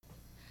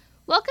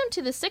Welcome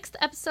to the 6th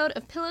episode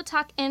of Pillow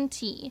Talk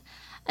NT,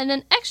 and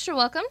an extra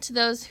welcome to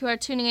those who are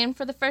tuning in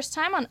for the first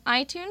time on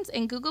iTunes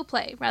and Google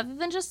Play, rather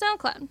than just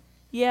SoundCloud.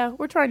 Yeah,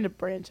 we're trying to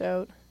branch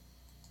out.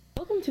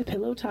 Welcome to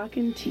Pillow Talk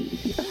and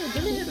Tea.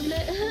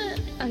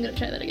 I'm gonna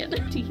try that again.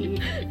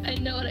 I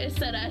know what I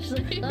said,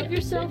 Ashley. Love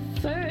yourself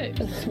first.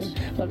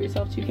 Love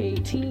yourself,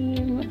 2K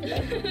team.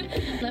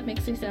 That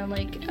makes me sound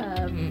like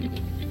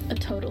a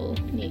total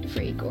neat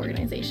freak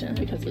organization.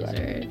 Because you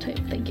are. Type.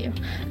 Thank you.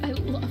 I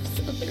love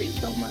celery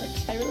so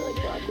much. I really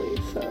like broccoli,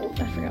 so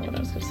I forgot what I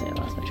was gonna say. I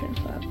lost my train of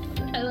thought.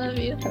 I love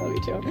you. I love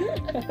you too.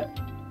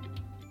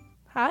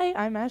 Hi,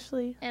 I'm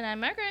Ashley. And I'm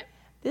Margaret.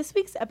 This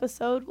week's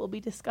episode will be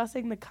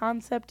discussing the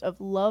concept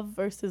of love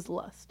versus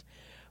lust.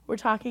 We're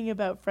talking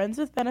about friends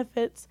with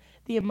benefits,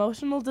 the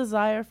emotional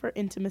desire for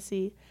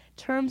intimacy,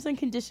 terms and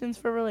conditions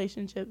for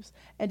relationships,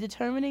 and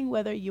determining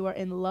whether you are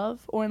in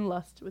love or in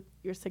lust with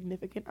your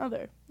significant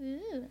other.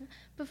 Ooh.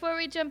 Before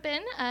we jump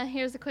in,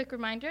 here's a quick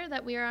reminder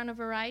that we are on a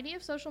variety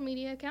of social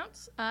media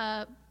accounts,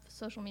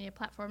 social media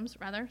platforms,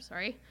 rather,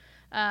 sorry.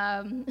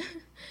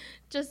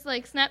 Just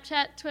like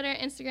Snapchat, Twitter,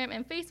 Instagram,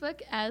 and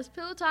Facebook as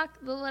Pillow Talk,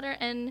 the letter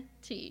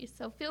NT.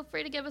 So feel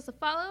free to give us a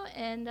follow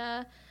and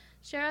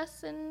share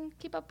us and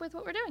keep up with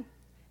what we're doing.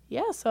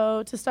 Yeah,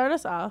 so to start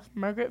us off,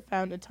 Margaret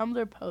found a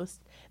Tumblr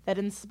post that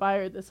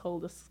inspired this whole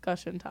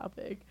discussion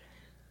topic.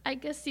 I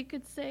guess you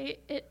could say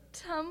it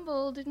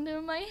tumbled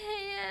into my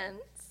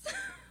hands.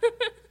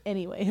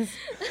 Anyways,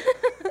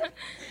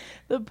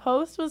 the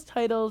post was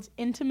titled,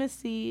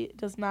 "Intimacy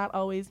Does Not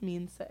Always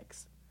Mean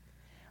Sex."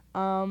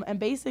 And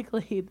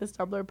basically, this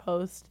Tumblr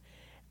post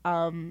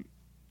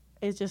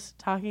is just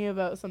talking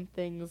about some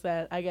things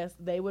that I guess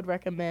they would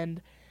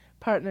recommend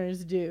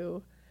partners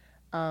do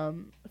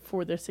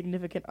for their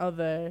significant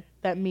other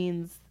that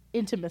means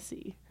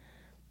intimacy.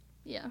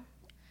 Yeah.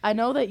 I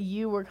know that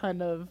you were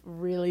kind of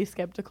really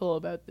skeptical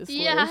about this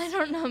Yeah, list. I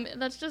don't know.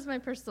 That's just my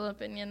personal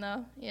opinion,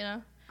 though, you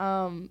know?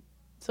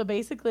 So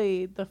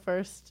basically, the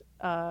first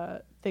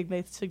thing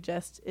they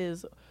suggest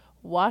is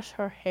wash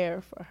her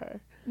hair for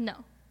her.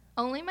 No.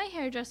 Only my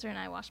hairdresser and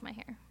I wash my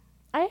hair.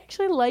 I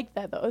actually like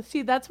that, though.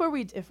 See, that's where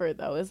we differ,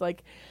 though, is,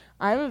 like,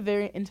 I'm a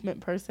very intimate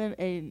person,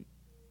 and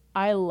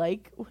I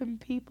like when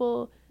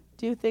people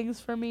do things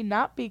for me,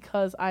 not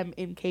because I'm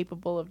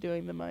incapable of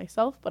doing them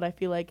myself, but I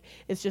feel like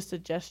it's just a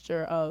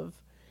gesture of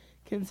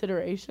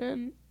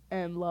consideration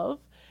and love.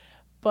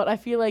 But I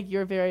feel like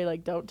you're very,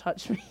 like, don't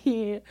touch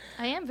me.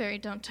 I am very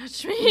don't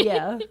touch me.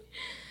 Yeah.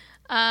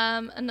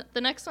 And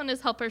the next one is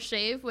help her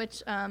shave,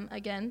 which,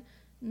 again,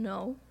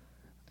 no.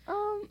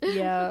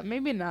 Yeah,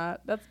 maybe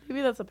not.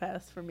 Maybe that's a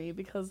pass for me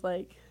because,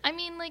 like... I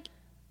mean, like,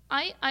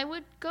 I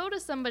would go to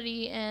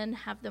somebody and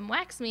have them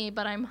wax me,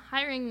 but I'm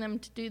hiring them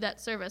to do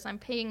that service. I'm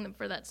paying them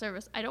for that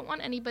service. I don't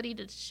want anybody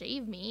to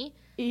shave me.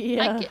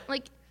 Yeah.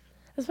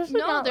 Especially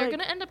no, they're like, going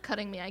to end up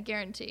cutting me, I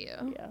guarantee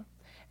you. Yeah.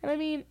 And I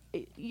mean,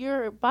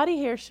 your body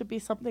hair should be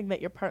something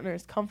that your partner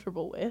is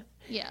comfortable with.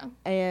 Yeah.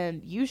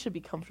 And you should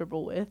be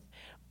comfortable with.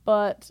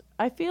 But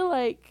I feel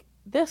like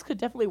this could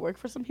definitely work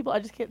for some people. I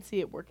just can't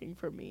see it working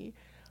for me.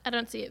 I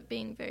don't see it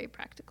being very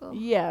practical.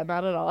 Yeah,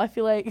 not at all. I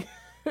feel like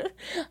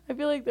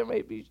there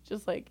might be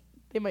just like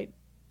they might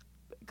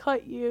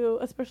cut you,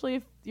 especially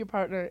if your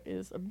partner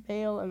is a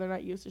male and they're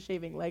not used to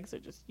shaving legs, they're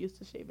just used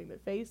to shaving their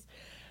face.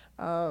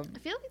 I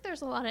feel like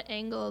there's a lot of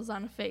angles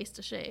on a face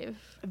to shave.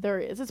 There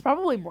is. It's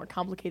probably more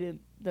complicated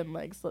than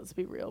legs, let's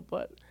be real,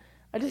 but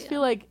I just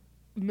feel like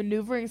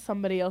maneuvering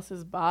somebody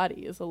else's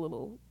body is a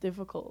little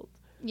difficult.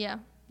 Yeah.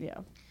 Yeah.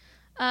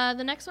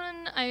 The next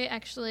one I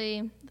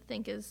actually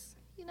think is,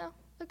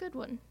 a good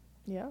one.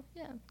 Yeah?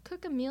 Yeah.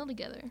 Cook a meal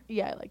together.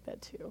 Yeah, I like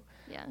that too.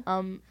 Yeah.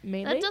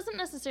 Mainly. That doesn't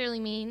necessarily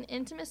mean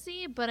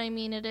intimacy, but I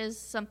mean it is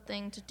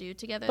something to do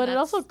together. But it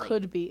also like,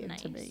 could be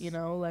intimate, nice.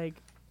 Like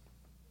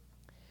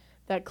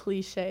that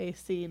cliche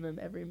scene in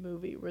every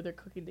movie where they're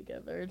cooking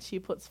together and she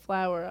puts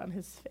flour on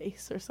his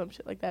face or some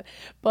shit like that.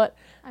 But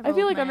I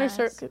feel like under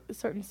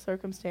certain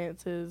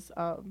circumstances,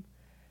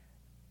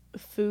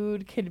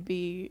 food can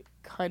be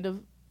kind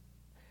of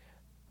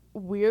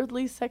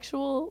weirdly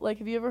sexual. Like,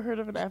 have you ever heard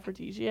of an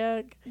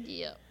aphrodisiac?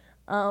 Yeah.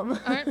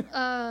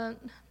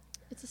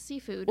 It's a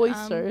seafood.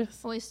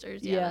 Oysters.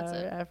 Oysters, yeah, that's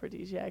it.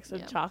 Aphrodisiacs.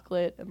 And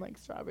chocolate and, like,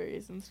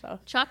 strawberries and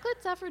stuff.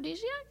 Chocolate's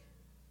aphrodisiac?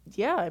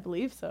 Yeah, I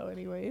believe so,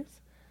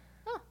 anyways.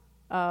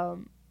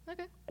 Oh.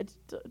 Okay.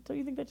 Don't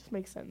you think that just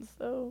makes sense,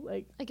 though?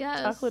 Like, I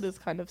guess. Chocolate is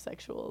kind of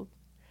sexual.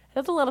 It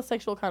has a lot of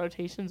sexual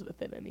connotations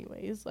with it,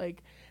 anyways.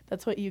 Like,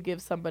 that's what you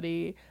give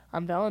somebody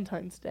on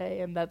Valentine's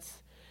Day, and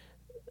that's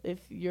if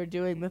you're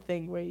doing the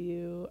thing where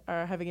you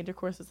are having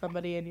intercourse with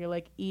somebody and you're,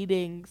 like,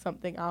 eating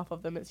something off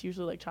of them, it's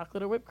usually, like,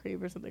 chocolate or whipped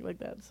cream or something like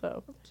that,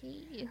 so.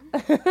 Okay.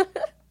 I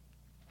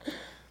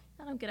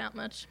don't get out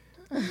much.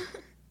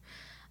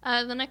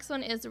 The next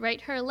one is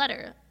write her a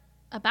letter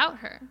about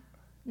her.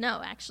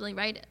 No, actually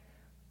write it.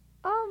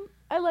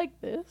 I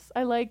like this.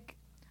 I like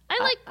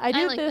this.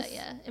 That,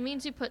 yeah. It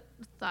means you put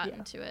thought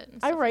into it.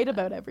 And I write like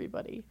about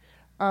everybody.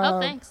 Oh,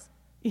 thanks.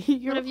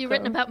 What have you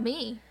written about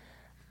me?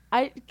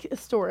 I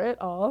store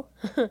it all.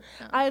 of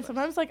I course.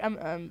 sometimes like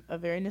I'm a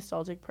very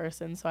nostalgic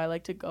person, so I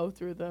like to go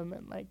through them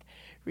and like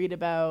read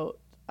about.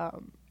 Do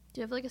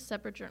you have like a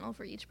separate journal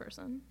for each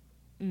person?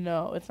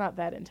 No, it's not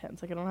that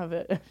intense. Like I don't have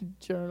a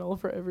journal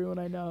for everyone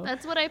I know.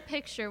 That's what I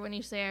picture when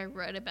you say I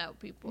read about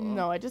people.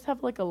 No, I just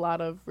have like a lot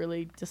of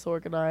really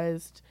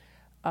disorganized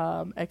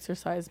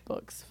exercise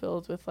books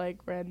filled with like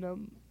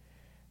random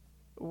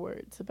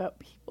words about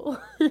people.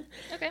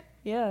 Okay.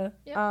 Yeah.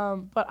 Yep.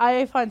 But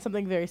I find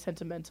something very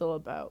sentimental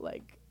about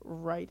like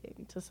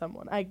writing to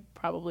someone. I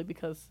probably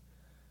because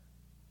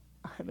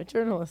I'm a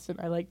journalist and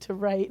I like to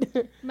write.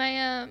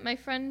 My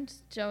friend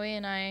Joey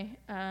and I,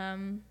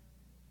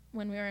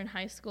 when we were in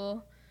high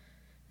school,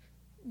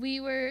 we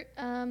were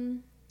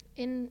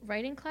in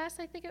writing class,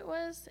 I think it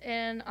was,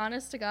 and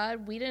honest to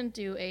God, we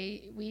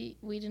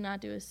did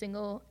not do a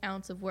single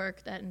ounce of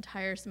work that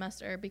entire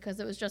semester because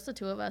it was just the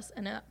two of us,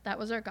 and that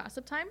was our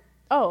gossip time.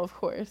 Oh, of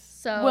course.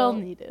 So well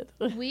needed.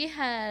 We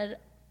had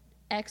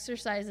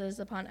exercises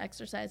upon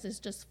exercises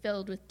just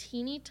filled with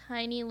teeny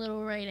tiny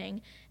little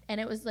writing,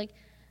 and it was like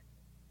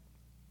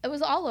it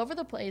was all over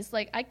the place.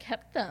 Like I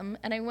kept them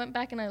and I went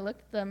back and I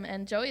looked at them,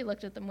 and Joey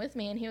looked at them with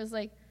me and he was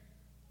like,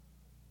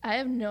 I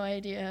have no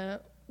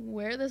idea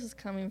where this is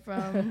coming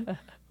from.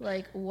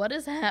 Like, what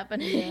is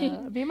happening?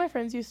 Yeah. Me and my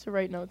friends used to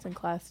write notes in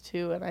class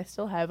too, and I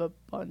still have a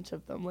bunch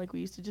of them. Like we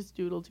used to just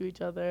doodle to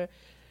each other,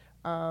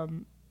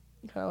 kind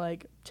of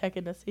like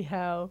checking to see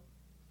how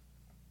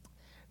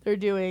they're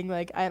doing.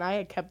 Like, and I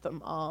had kept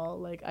them all.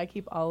 Like I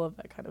keep all of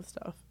that kind of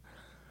stuff.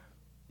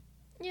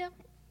 Yeah,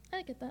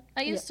 I get that.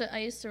 I used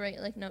to write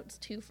like notes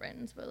to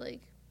friends, but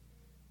like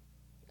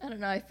I don't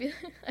know.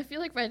 I feel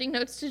like writing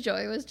notes to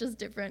Joey was just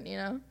different, you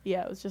know.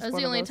 Yeah, it was just. That was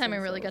one the of only those time I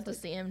things really that got to was,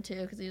 like, see him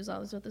too, because he was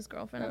always with his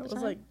girlfriend at it the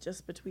was time. like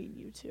just between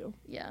you two.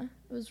 Yeah,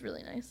 it was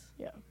really nice.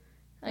 Yeah.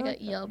 I I like got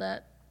that. yelled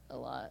at a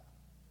lot.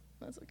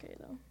 That's okay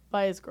though.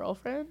 By his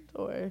girlfriend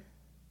or.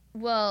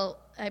 Well,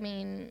 I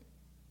mean,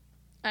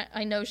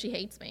 I know she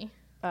hates me,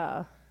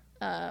 but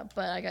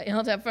I got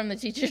yelled at from the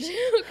teacher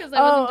too because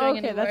I wasn't doing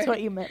okay, any that's work.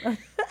 what you meant.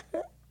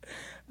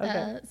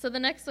 Okay. So the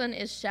next one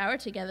is shower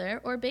together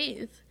or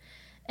bathe.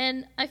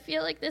 And I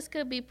feel like this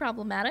could be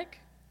problematic.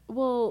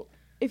 Well,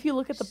 if you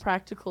look at the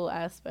practical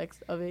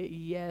aspects of it,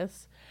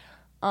 yes.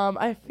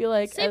 I feel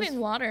like Saving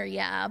water,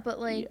 yeah, but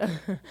like,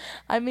 Yeah.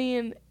 I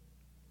mean,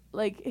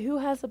 like, who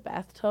has a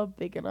bathtub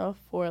big enough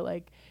for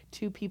like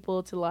two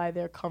people to lie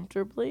there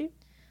comfortably?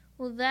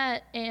 well,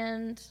 that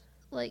and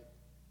like,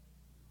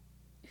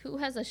 who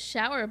has a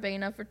shower big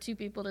enough for two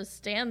people to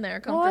stand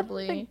there Well, I don't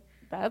comfortably? think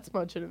that's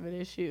much of an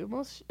issue.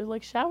 Most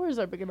like showers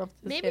are big enough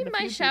to Maybe stand a my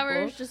few shower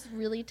people. is just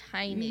really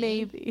tiny.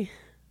 Maybe,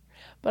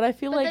 but I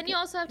feel But like then you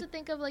also have to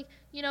think of like,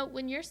 you know,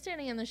 when you're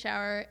standing in the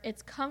shower,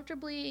 it's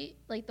comfortably,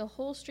 like the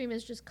whole stream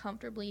is just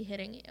comfortably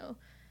hitting you.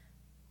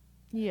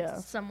 yeah,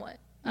 Somewhat.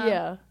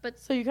 yeah. But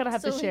So you kind of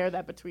have to so, share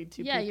that between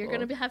two yeah, people. you're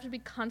going to have to be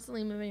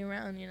constantly moving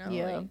around, you know?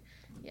 Yeah. Like,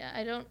 yeah,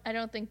 I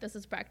don't think this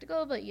is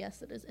practical, but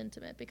yes, it is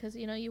intimate because,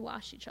 you know, you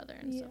wash each other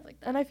and Yeah. stuff like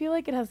that. And I feel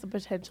like it has the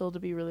potential to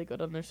be really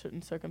good under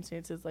certain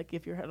circumstances. Like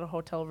if you're in a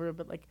hotel room,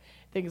 but like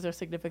things are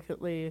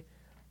significantly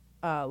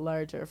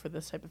larger for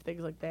this type of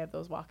things. Like they have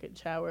those walk-in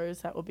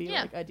showers that will be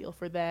Yeah. like ideal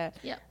for that.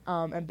 Yeah.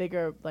 And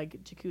bigger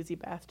like jacuzzi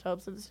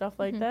bathtubs and stuff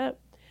like Mhm. that.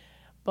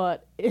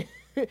 But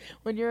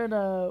when you're in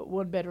a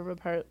one-bedroom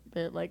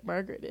apartment like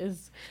Margaret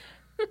is,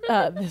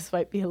 this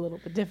might be a little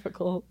bit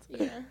difficult.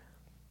 Yeah.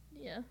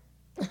 Yeah.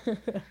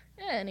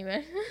 Yeah,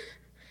 anyway.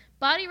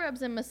 Body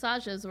rubs and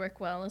massages work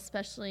well,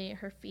 especially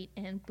her feet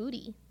and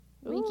booty.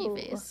 Winky Ooh,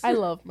 face. I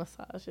love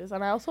massages,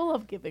 and I also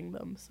love giving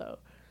them. So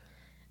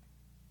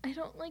I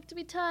don't like to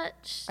be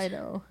touched. I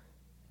know.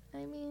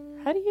 I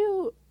mean, How do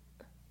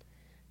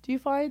you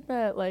find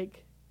that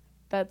like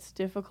that's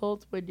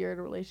difficult when you're in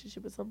a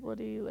relationship with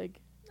somebody? Like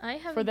I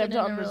haven't for them been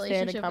to in a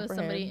understand and relationship with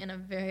somebody comprehend. in a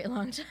very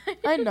long time.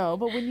 I know,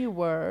 but when you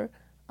were,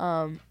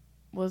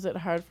 was it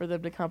hard for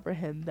them to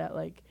comprehend that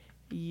like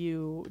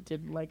you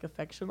didn't like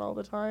affection all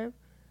the time?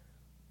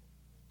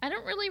 I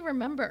don't really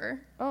remember.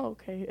 Oh,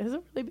 okay. Has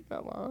it really been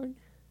that long?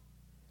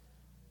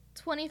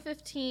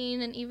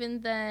 2015, and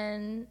even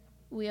then,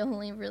 we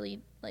only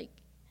really, like,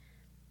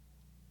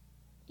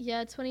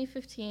 yeah,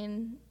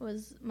 2015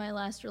 was my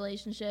last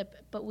relationship,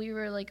 but we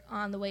were, like,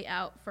 on the way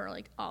out for,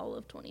 like, all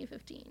of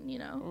 2015, you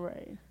know?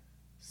 Right.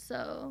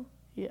 So,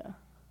 Yeah.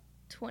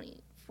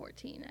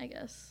 2014, I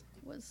guess,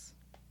 was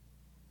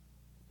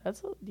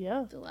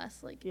Yeah. the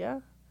last, like, Yeah.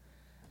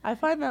 I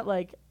find that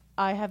like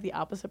I have the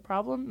opposite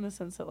problem in the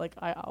sense that like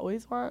I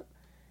always want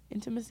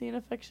intimacy and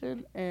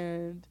affection,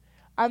 and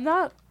I'm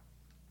not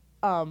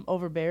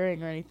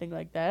overbearing or anything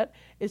like that.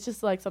 It's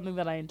just like something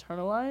that I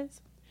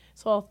internalize.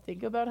 So I'll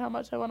think about how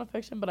much I want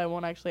affection, but I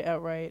won't actually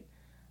outright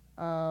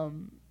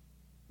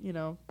you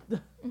know.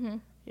 mm-hmm.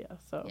 Yeah,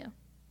 so Yeah.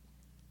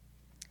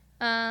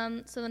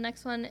 So the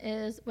next one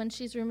is when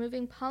she's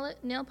removing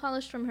nail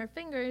polish from her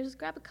fingers,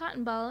 grab a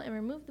cotton ball and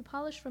remove the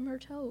polish from her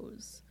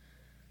toes.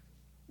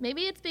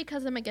 Maybe it's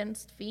because I'm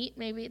against feet.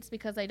 Maybe it's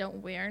because I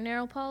don't wear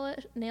nail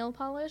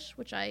polish,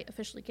 which I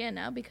officially can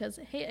now because,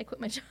 hey, I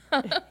quit my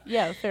job.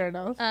 Yeah, fair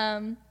enough.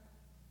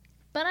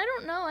 But I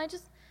don't know.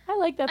 I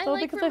like that though,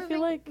 like because I feel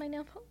removing like my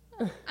nail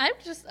polish. I'm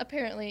just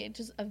apparently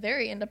just a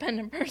very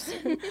independent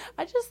person.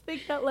 I just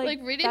think that like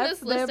reading that's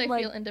this list, them,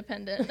 I feel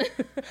independent.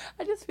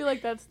 I just feel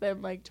like that's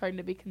them like trying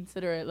to be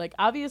considerate. Like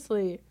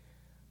obviously,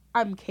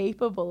 I'm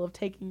capable of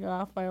taking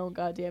off my own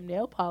goddamn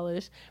nail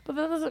polish, but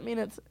that doesn't mean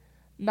it's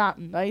not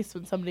nice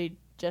when somebody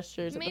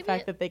gestures at the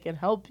fact that they can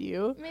help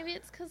you. Maybe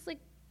it's because like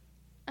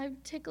I'm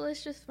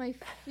ticklish with my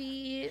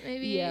feet.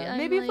 Maybe Yeah, I'm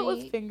maybe if it was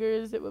like-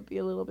 fingers, it would be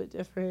a little bit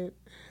different.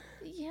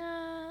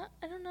 Yeah,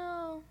 I don't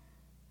know.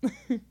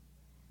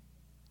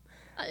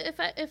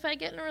 If I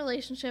get in a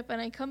relationship and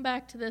I come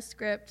back to this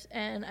script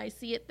and I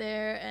see it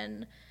there,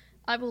 and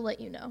I will let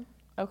you know.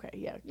 Okay,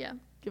 yeah. Yeah.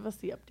 Give us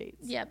the updates.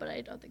 Yeah, but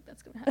I don't think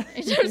that's gonna happen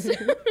anytime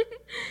soon.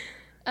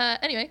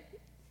 Anyway,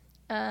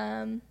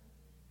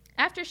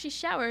 after she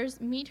showers,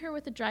 meet her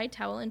with a dry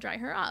towel and dry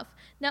her off.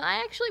 Now,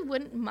 I actually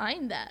wouldn't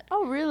mind that.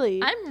 Oh,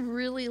 really? I'm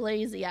really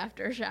lazy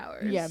after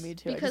showers. Yeah, me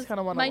too. I just Because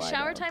kinda wanna my lie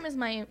shower down. time is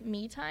my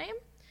me time,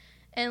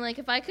 and like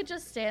if I could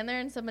just stand there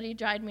and somebody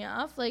dried me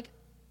off, like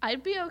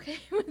I'd be okay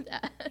with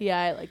that. Yeah,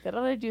 I like that.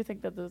 And I do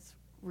think that that's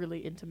really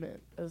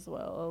intimate as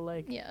well.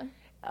 Like, Yeah.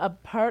 a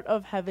part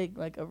of having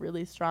like a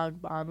really strong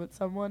bond with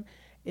someone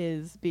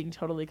is being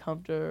totally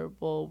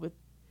comfortable with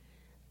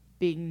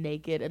being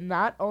naked, and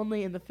not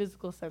only in the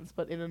physical sense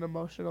but in an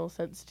emotional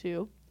sense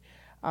too.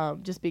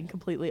 Just being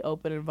completely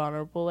open and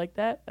vulnerable like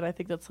that, and I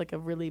think that's like a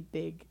really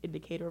big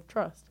indicator of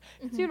trust.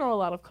 Because you know,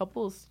 a lot of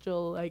couples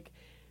still like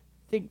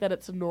think that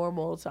it's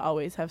normal to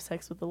always have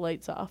sex with the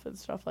lights off and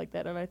stuff like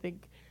that, and I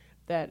think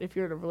that if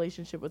you're in a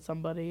relationship with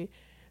somebody,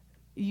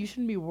 you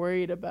shouldn't be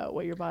worried about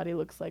what your body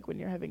looks like when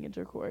you're having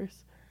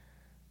intercourse.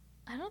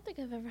 I don't think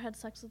I've ever had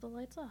sex with the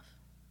lights off.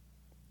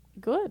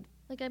 Good.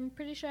 Like I'm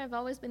pretty sure I've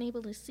always been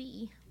able to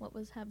see what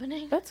was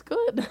happening. That's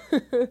good.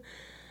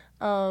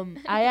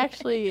 I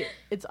actually,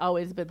 it's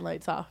always been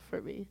lights off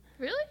for me.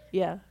 Really?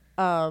 Yeah.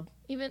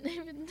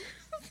 Even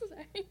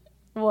sorry.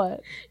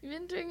 What?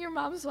 Even during your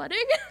mom's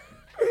wedding?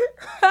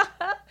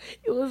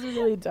 It was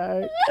really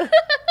dark.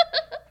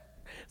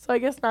 So I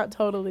guess not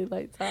totally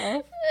lights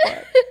off.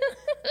 But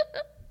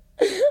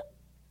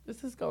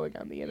this is going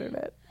on the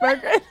internet.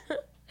 Margaret.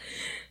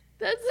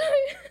 That's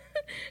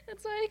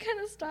why I kind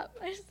of stopped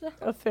myself.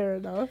 Oh, fair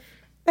enough.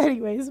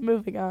 Anyways,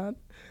 moving on.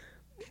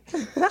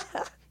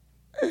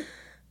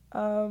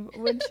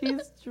 When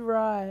she's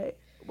dry.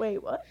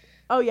 Wait, what?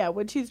 Oh, yeah.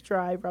 When she's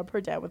dry, rub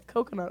her down with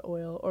coconut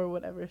oil or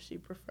whatever she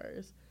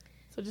prefers.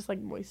 So just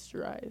like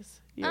moisturize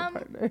your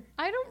partner.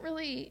 I don't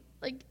really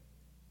like.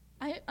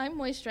 I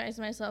moisturize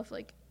myself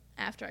like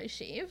after I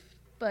shave,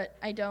 but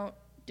I don't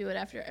do it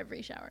after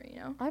every shower. You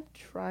know. I'm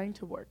trying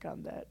to work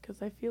on that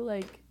because I feel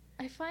like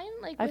I find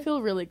like I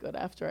feel really good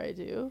after I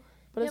do,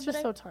 but Yeah, it's but just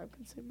I- so time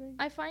consuming.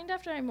 I find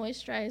after I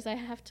moisturize, I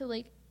have to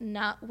like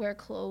not wear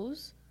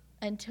clothes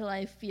until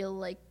I feel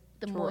like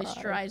the Dry.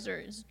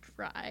 moisturizer is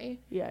dry,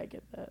 Yeah, I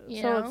get that.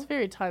 You So know? it's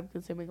very time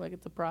consuming. Like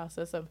it's a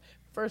process of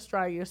first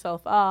drying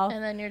yourself off.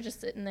 and then you're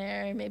just sitting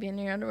there, maybe in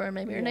your underwear,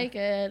 maybe you're Yeah.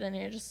 naked, and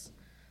you're just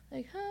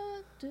like,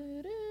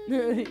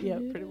 Yeah,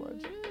 pretty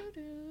much.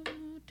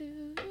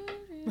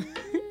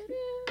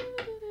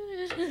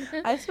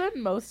 I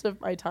spend most of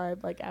my time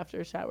like after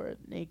a shower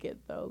naked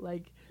though.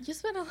 Like You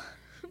spent a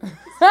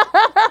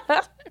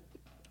lot.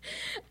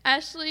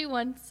 Ashley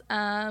once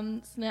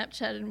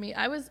Snapchatted me.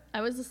 I was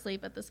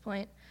asleep at this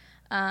point,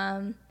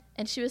 and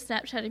she was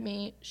Snapchatting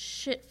me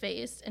shit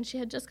faced, and she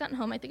had just gotten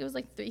home. I think it was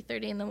like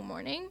 3:30 in the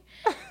morning,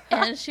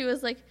 and she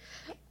was like,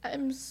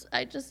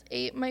 I just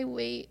ate my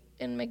weight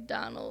in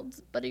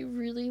McDonald's, but I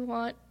really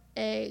want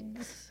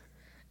eggs.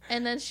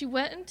 And then she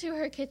went into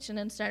her kitchen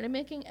and started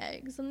making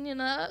eggs, and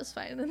that was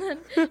fine. And then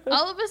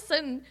all of a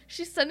sudden,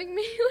 she's sending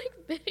me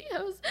like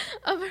videos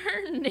of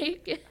her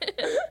naked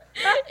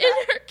in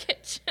her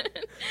kitchen,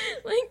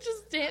 like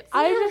just dancing.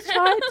 I just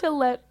around. tried to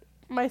let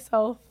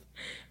myself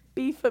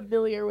be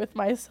familiar with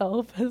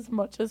myself as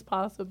much as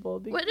possible.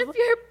 What Because if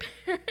your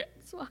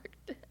parents walked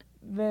in?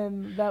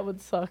 then that would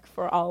suck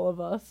for all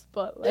of us.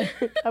 But like,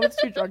 I was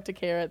too drunk to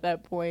care at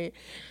that point.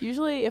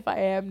 Usually, if I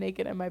am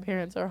naked and my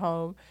parents are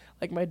home,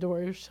 like my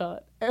door is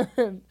shut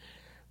and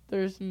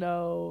there's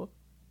no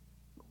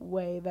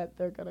way that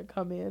they're gonna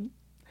come in.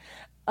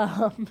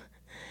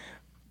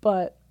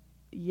 But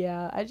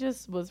yeah, I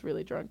just was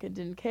really drunk and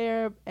didn't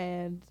care.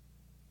 And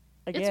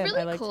again, It's I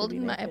really like to cold be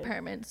in my naked.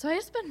 apartment, so I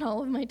spend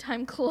all of my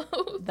time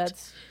clothed.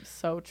 That's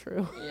so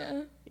true.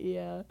 yeah.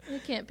 Yeah. I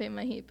can't pay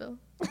my heat bill.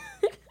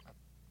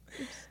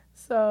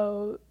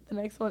 So the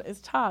next one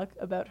is talk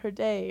about her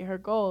day, her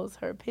goals,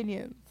 her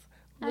opinions.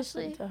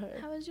 Ashley, Listen to her.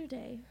 how was your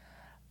day?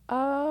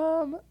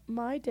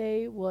 My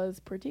day was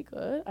pretty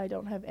good. I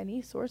don't have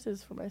any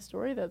sources for my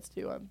story that's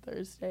due on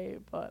Thursday,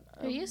 but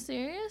Are you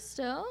serious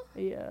still?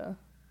 yeah.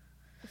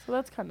 So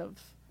that's kind of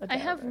a I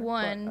have downer, but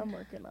one, I'm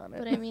working on it.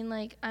 But I mean,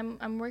 like,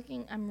 I'm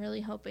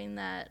really hoping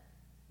that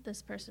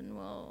this person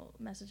will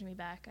message me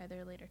back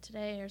either later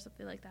today or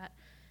something like that.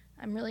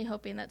 I'm really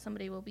hoping that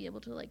somebody will be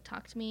able to like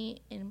talk to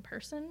me in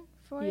person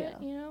for Yeah.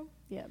 it, you know?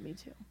 Yeah, me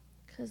too.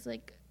 Because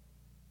like,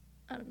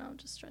 I don't know, I'm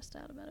just stressed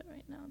out about it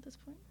right now at this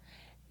point.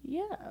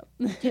 Yeah.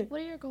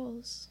 What are your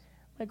goals?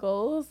 My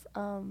goals,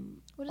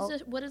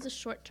 What is a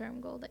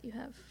short-term goal that you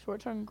have?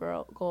 short-term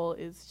goal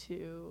is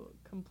to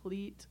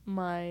complete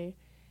my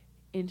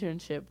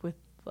internship with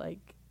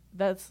like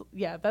that's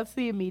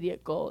the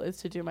immediate goal, is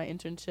to do my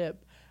internship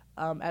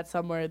at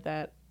somewhere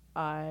that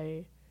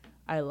I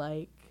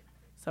like,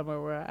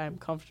 somewhere where I'm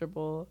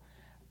comfortable.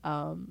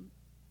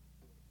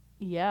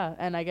 Yeah,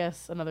 and I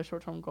guess another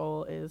short-term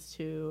goal is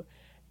to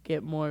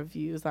get more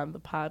views on the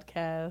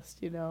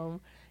podcast, you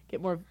know,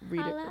 get more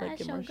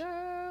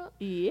Girl.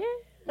 yeah.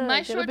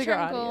 My get a bigger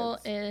short-term goal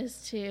audience.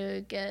 is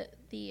to get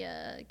the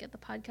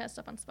podcast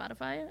up on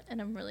Spotify,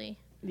 and I'm really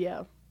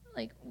Yeah.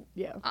 like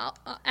Yeah.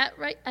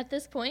 at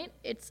this point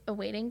it's a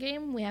waiting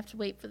game. We have to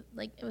wait for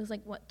like it was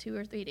like what 2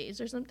 or 3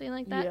 days or something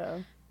like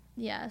that.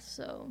 Yeah,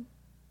 so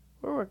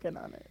We're working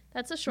on it.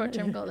 that's a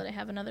short-term goal that I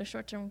have. Another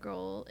short-term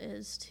goal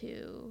is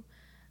to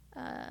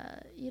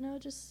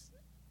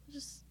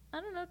just I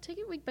don't know, take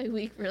it week by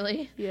week,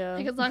 really. Yeah.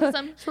 Like as long as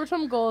I'm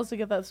short-term goal is to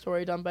get that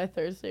story done by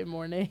Thursday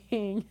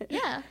morning.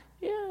 yeah,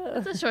 Yeah.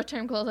 that's a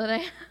short-term goal that I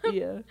have.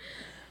 Yeah.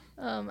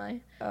 Oh my.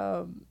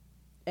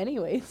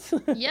 Anyways.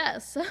 Yeah,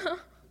 so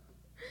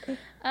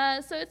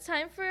it's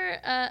time for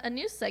a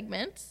new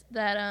segment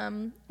that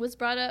was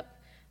brought up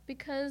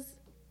because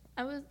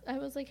I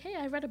was like, hey,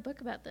 I read a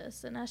book about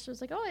this, and Ashley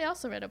was like, oh, I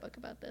also read a book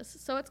about this.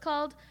 So it's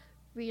called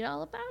Read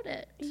All About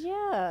It.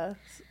 Yeah.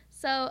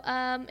 So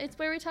it's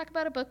where we talk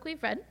about a book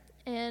we've read,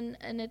 and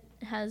it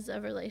has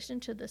a relation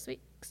to this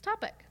week's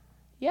topic.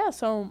 Yeah,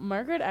 so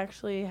Margaret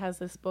actually has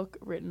this book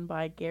written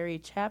by Gary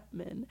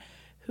Chapman,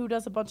 who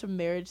does a bunch of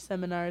marriage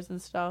seminars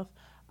and stuff.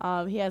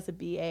 He has a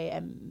BA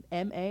and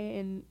MA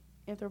in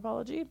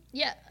anthropology.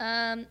 Yeah,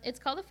 it's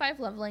called The 5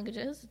 Love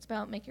Languages. It's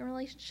about making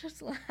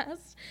relationships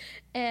last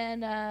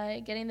and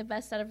getting the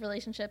best out of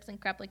relationships and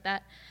crap like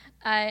that.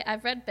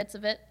 I've read bits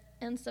of it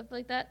and stuff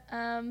like that.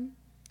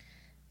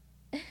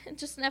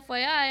 Just an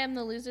FYI, I'm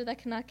the loser that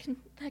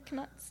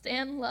cannot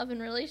stand love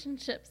and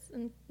relationships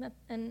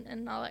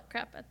and all that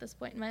crap at this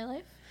point in my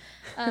life.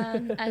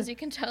 As you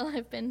can tell,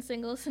 I've been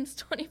single since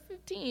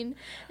 2015,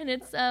 and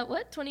it's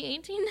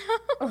 2018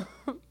 now.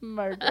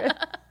 Margaret.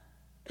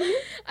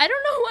 I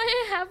don't know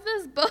why I have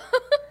this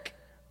book.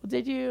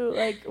 Did you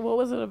what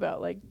was it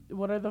about? Like,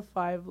 what are the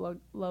 5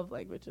 love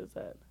languages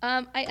that?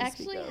 I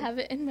actually have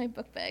it in my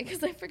book bag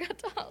because I forgot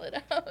to haul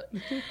it out.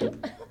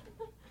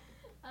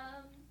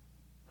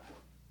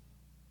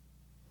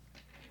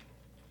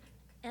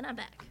 And I'm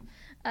back.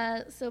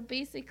 So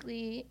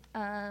basically,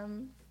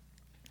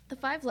 the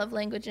 5 love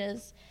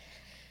languages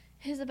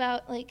is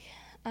about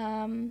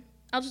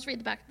I'll just read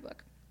the back of the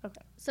book.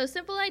 Okay. So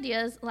simple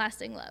ideas,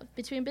 lasting love.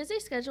 Between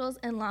busy schedules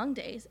and long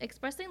days,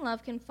 expressing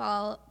love can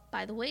fall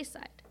by the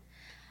wayside.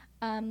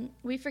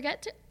 We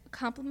forget to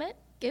compliment,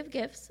 give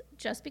gifts,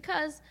 just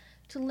because,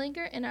 to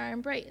linger in our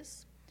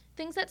embrace.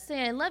 Things that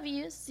say I love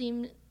you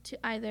seem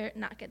to either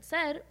not get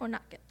said or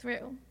not get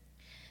through.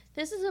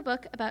 This is a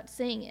book about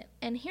saying it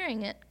and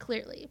hearing it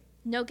clearly.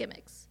 No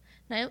gimmicks.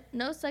 No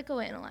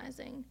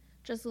psychoanalyzing.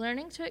 Just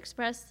learning to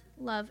express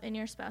love in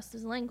your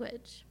spouse's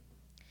language.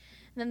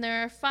 And then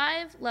there are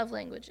 5 love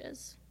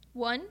languages.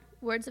 1,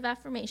 words of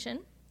affirmation.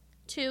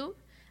 2,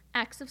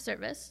 acts of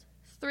service.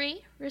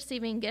 3,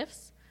 receiving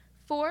gifts.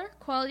 4,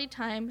 quality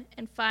time.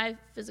 And 5,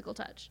 physical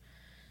touch.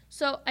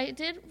 So I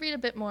did read a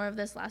bit more of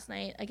this last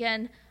night.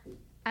 Again,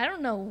 I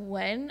don't know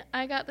when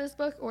I got this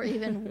book or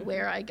even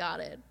where I got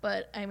it,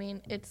 but I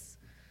mean, it's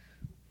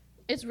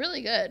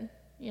really good,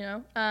 you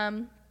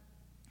know?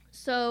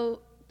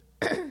 So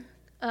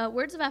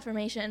words of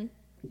affirmation,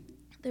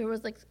 there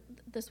was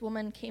this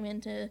woman came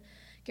into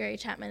Gary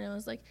Chapman and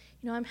was like,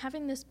 you know, I'm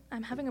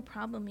having a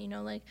problem, you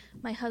know, like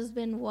my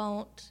husband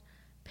won't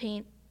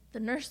paint the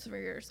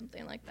nursery or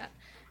something like that.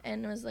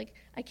 And it was like,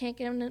 I can't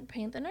get him to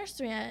paint the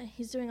nursery.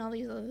 He's doing all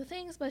these other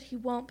things, but he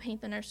won't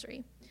paint the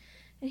nursery.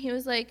 And he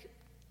was like,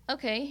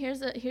 okay,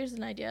 here's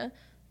an idea.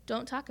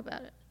 Don't talk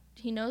about it.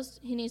 He knows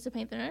he needs to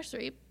paint the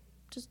nursery.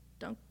 Just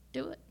don't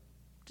do it.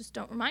 Just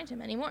don't remind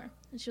him anymore.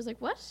 And she was like,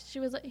 what? He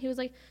was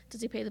like,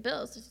 does he pay the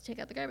bills? Does he take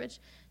out the garbage?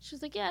 She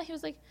was like, yeah. He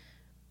was like,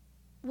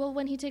 well,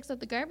 when he takes out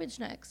the garbage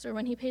next or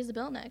when he pays the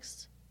bill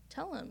next,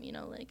 tell him, you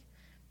know, like,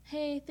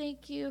 hey,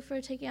 thank you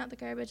for taking out the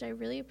garbage. I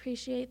really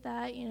appreciate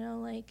that, you know,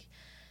 like,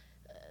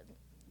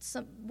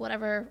 some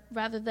whatever,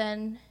 rather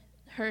than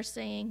her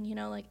saying, you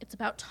know, like, it's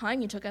about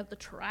time you took out the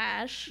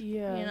trash,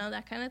 Yeah. you know,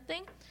 that kind of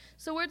thing.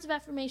 So words of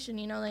affirmation,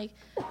 you know,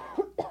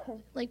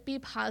 like be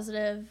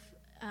positive,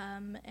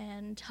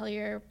 and tell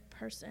your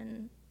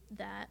person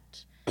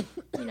that,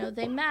 you know,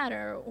 they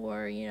matter,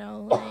 or, you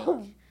know,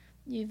 like,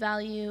 you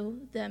value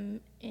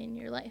them in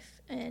your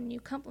life and you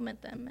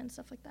compliment them and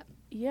stuff like that.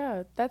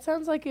 Yeah, that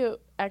sounds like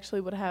it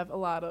actually would have a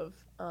lot of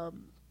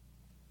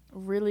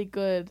really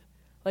good,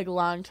 like,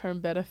 long-term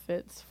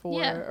benefits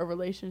for a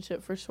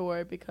relationship, for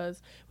sure,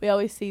 because we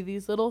always see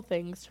these little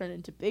things turn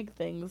into big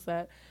things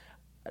that,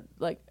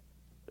 like,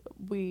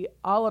 we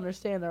all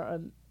understand are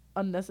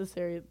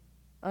unnecessary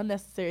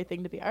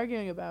thing to be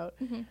arguing about.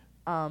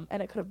 And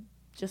it could have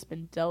just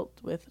been dealt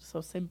with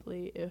so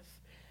simply if,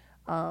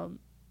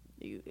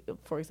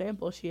 for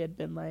example, she had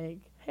been like,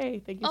 hey,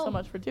 thank you so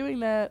much for doing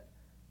that,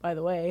 by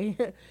the way.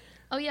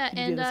 Oh yeah, Can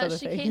you do this and other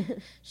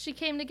thing? she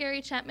came to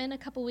Gary Chapman a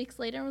couple weeks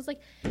later and was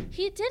like,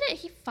 he did it.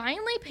 He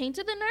finally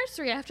painted the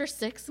nursery after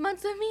 6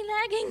 months of me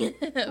nagging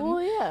him.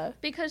 Well, yeah.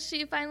 Because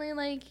she finally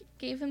like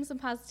gave him some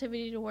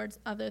positivity towards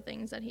other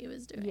things that he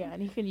was doing. Yeah,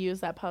 and he can use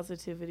that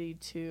positivity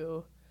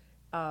to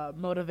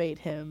motivate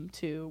him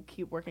to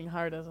keep working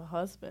hard as a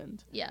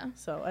husband. Yeah.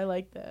 So I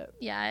like that.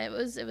 Yeah, it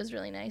was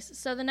really nice.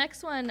 So the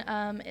next one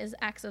is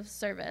acts of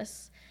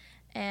service,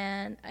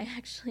 and I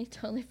actually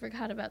totally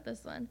forgot about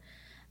this one.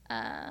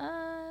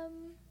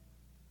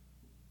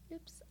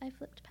 Oops, I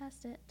flipped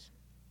past it.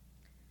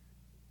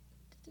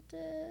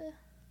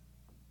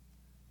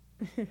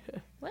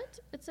 What?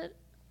 It said,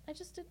 I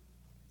just did.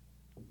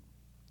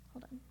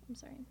 Hold on, I'm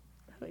sorry.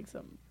 Having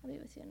some I'll be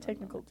with you in one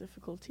technical moment.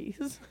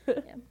 difficulties.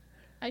 Yeah,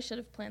 I should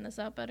have planned this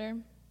out better.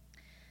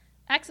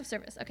 Acts of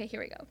service. Okay, here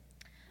we go.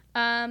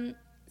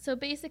 So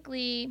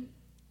basically,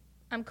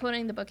 I'm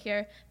quoting the book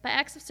here. By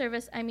acts of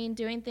service, I mean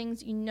doing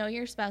things you know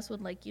your spouse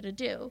would like you to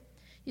do.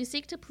 You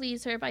seek to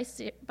please her by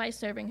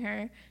serving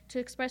her, to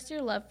express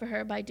your love for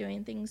her by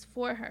doing things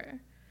for her.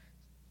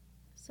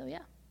 So yeah.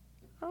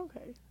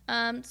 Okay.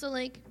 So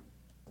like,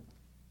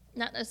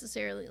 not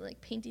necessarily like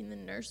painting the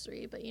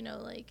nursery, but you know,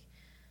 like,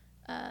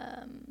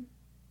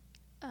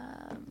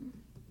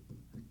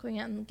 going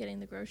out and getting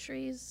the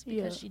groceries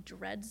because she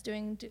dreads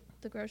doing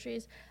the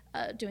groceries,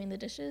 doing the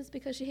dishes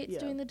because she hates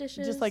doing the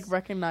dishes. Just like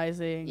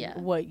recognizing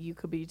what you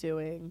could be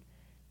doing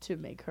to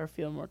make her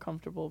feel more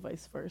comfortable,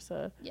 vice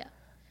versa. Yeah.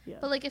 Yeah.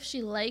 But like if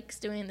she likes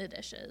doing the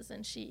dishes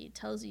and she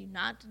tells you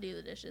not to do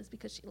the dishes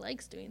because she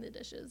likes doing the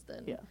dishes,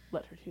 then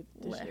let her do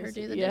the dishes. Let her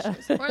do the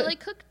dishes. Or like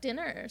cook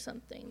dinner or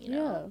something, you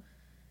know.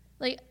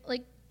 Like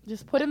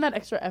just put in that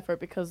extra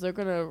effort because they're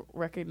going to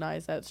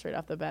recognize that straight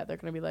off the bat. They're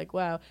going to be like,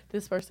 wow,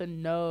 this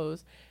person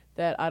knows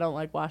that I don't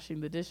like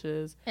washing the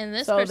dishes. And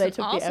this so person they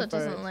took also the effort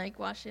doesn't like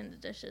washing the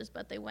dishes,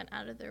 but they went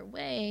out of their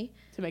way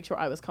to make sure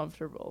I was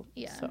comfortable.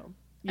 Yeah. So,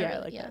 I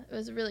like that. It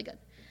was really good.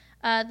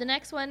 The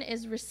next one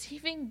is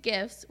receiving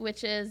gifts,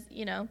 which is,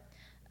 you know,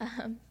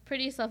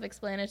 pretty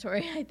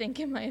self-explanatory, I think,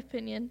 in my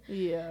opinion.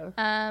 Yeah.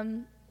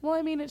 Well,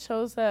 I mean, it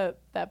shows that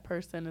that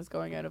person is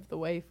going out of the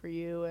way for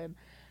you, and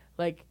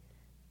like,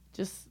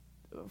 just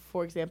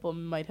for example,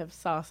 might have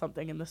saw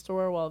something in the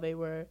store while they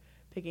were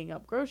picking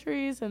up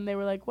groceries, and they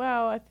were like,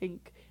 "Wow, I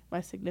think my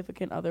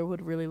significant other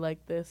would really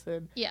like this,"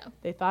 and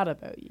they thought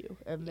about you,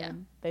 and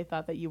then they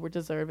thought that you were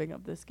deserving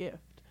of this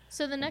gift.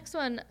 So the next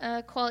one,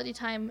 quality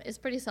time, is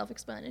pretty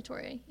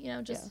self-explanatory. You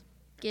know, just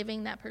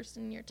giving that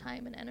person your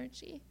time and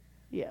energy.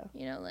 Yeah.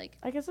 You know, like,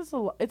 I guess it's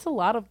a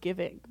lot of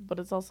giving, but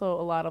it's also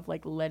a lot of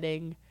like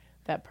letting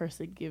that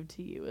person give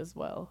to you as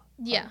well.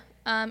 Yeah.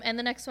 And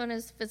the next one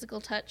is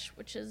physical touch,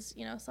 which is,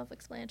 you know,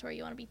 self-explanatory.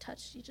 You want to be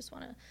touched. You just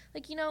want to,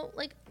 like, you know,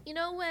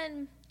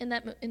 when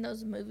in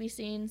those movie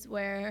scenes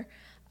where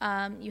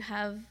you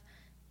have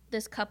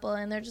this couple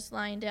and they're just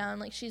lying down,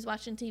 like she's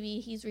watching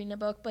TV, he's reading a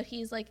book, but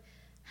he's like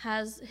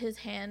has his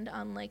hand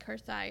on like her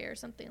thigh or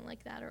something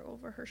like that, or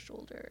over her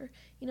shoulder,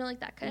 you know, like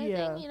that kind of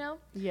thing, you know?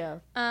 Yeah.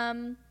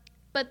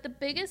 But the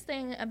biggest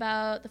thing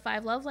about the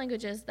 5 love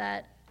languages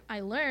that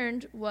I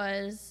learned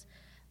was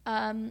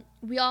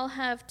we all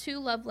have 2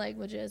 love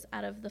languages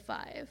out of the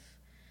 5.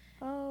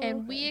 Oh,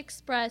 and we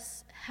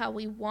express how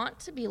we want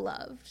to be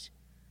loved.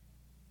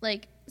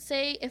 Like,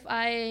 say if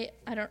I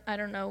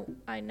don't know,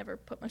 I never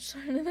put much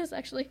thought into this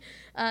actually.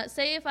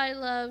 Say if I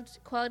loved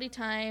quality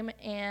time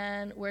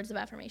and words of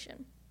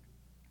affirmation.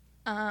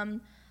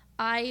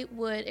 I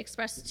would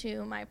express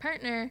to my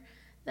partner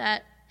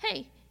that,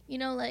 hey, you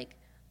know, like,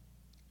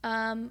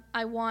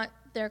 I want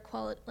their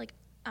quality, like,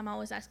 I'm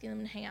always asking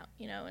them to hang out,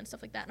 you know, and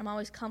stuff like that. And I'm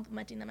always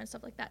complimenting them and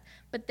stuff like that.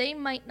 But they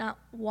might not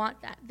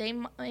want that. They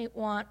might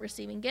want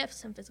receiving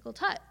gifts and physical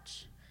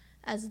touch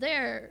as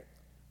their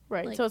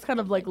right. Like, so it's kind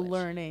of like language.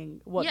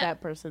 learning what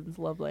that person's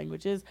love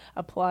language is,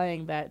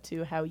 applying that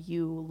to how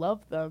you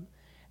love them,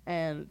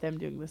 and them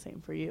doing the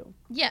same for you.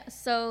 Yeah.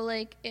 So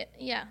like,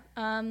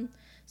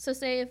 so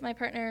say if my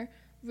partner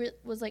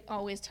was like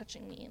always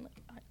touching me, and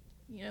like,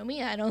 you know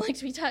me, I don't like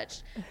to be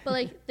touched, but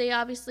like they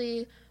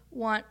obviously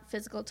want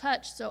physical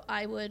touch, so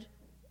I would,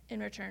 in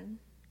return,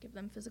 give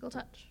them physical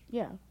touch.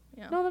 Yeah.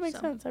 You know, No, that makes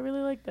sense. I really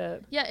like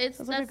that. Yeah,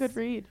 Sounds like a good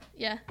read.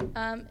 Yeah.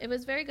 It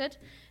was very good.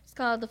 It's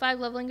called The 5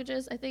 Love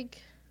Languages. I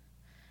think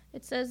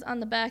it says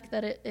on the back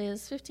that it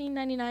is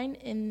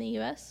 $15.99 in the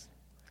U.S.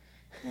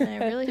 And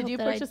I really did hope you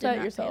that I purchase did that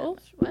not yourself?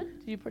 pay that much. What?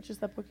 Did you purchase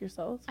that book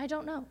yourself? I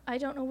don't know. I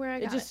don't know where I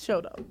got it. It just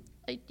showed up.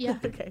 Yeah.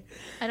 Okay.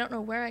 I don't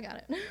know where I got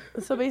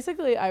it. So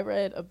basically, I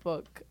read a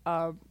book,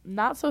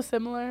 not so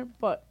similar,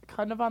 but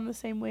kind of on the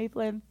same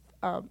wavelength.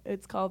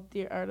 It's called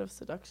The Art of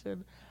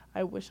Seduction.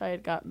 I wish I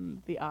had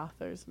gotten the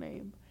author's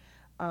name.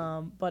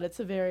 But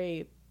it's a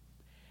very,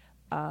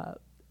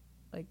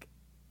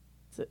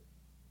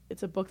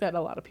 it's a book that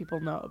a lot of people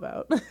know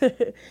about.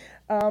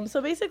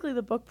 So basically,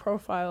 the book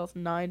profiles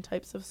 9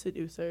 types of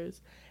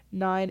seducers,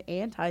 9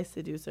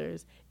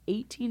 anti-seducers,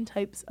 18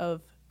 types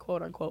of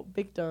quote-unquote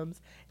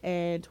victims,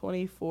 and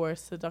 24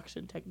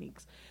 seduction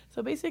techniques.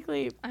 So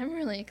basically, I'm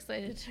really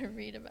excited to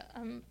read about.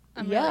 I'm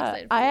really yeah,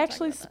 excited. For I you to talk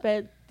actually about that.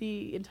 spent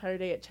the entire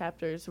day at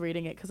Chapters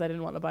reading it because I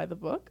didn't want to buy the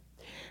book.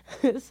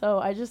 So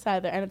I just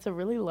sat there, and it's a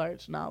really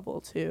large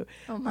novel too.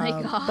 Oh my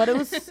god! But it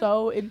was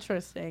so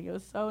interesting. It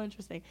was so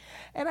interesting,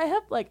 and I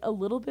have like a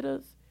little bit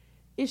of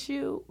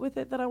issue with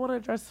it that I want to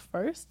address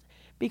first,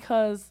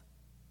 because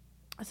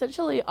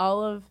essentially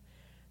all of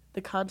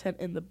the content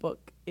in the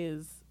book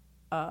is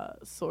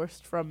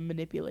sourced from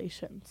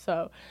manipulation.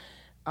 So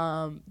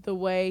the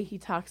way he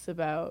talks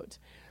about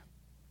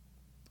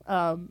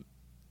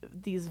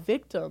these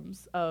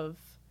victims of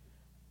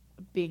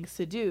being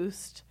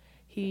seduced,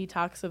 he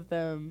talks of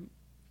them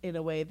in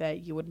a way that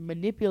you would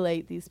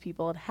manipulate these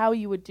people and how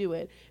you would do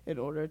it in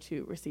order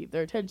to receive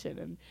their attention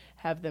and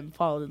have them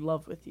fall in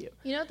love with you.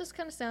 You know what this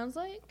kind of sounds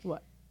like?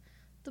 What?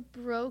 The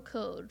bro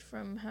code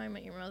from How I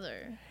Met Your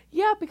Mother.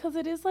 Yeah, because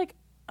it is like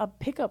a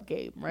pickup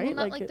game, right? Well,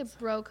 not like the it's-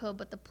 bro code,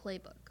 but the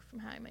playbook from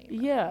How I Met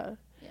Your Mother. Yeah.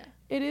 Yeah.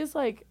 It is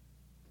like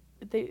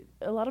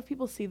a lot of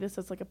people see this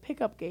as like a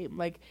pickup game.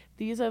 Like,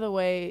 these are the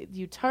way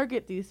you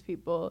target these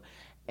people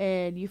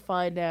and you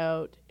find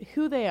out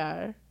who they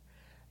are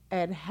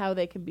and how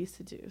they can be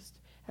seduced.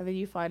 And then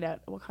you find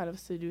out what kind of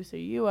seducer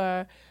you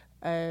are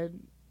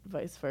and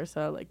vice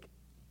versa. Like,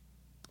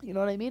 you know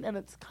what I mean? And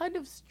it's kind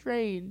of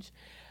strange.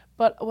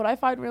 But what I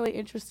find really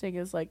interesting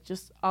is like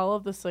just all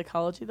of the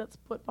psychology that's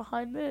put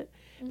behind it.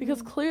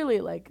 Because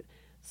clearly, like,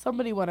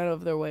 somebody went out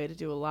of their way to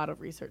do a lot of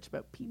research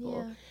about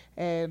people.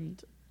 Yeah.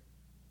 And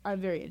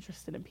I'm very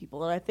interested in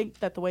people. And I think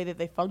that the way that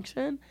they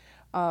function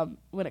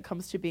when it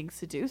comes to being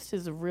seduced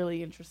is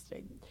really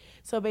interesting.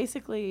 So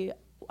basically,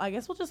 I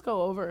guess we'll just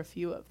go over a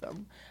few of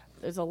them.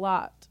 There's a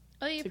lot.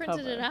 Oh, you to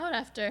printed it cover. out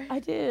after. I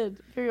did.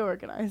 Very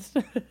organized.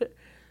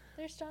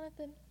 There's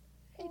Jonathan.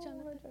 Hey,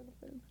 Jonathan.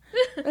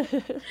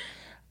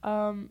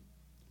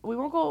 We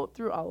won't go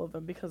through all of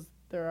them because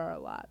there are a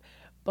lot.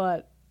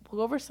 But we'll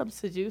go over some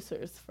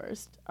seducers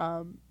first.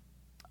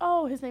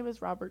 His name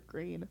is Robert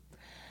Greene.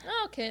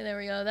 Okay, there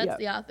we go. That's Yeah.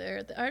 the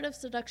author. The Art of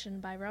Seduction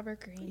by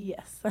Robert Greene.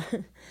 Yes.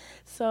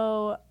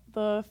 So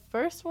the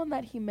first one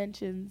that he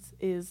mentions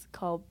is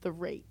called The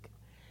Rake.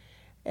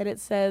 And it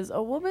says,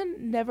 a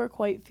woman never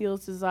quite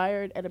feels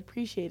desired and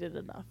appreciated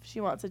enough.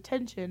 She wants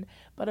attention,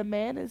 but a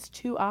man is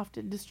too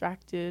often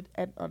distracted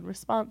and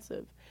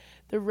unresponsive.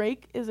 The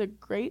rake is a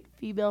great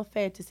female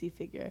fantasy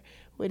figure.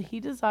 When he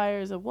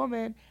desires a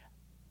woman,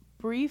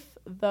 brief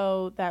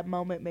though that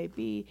moment may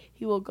be,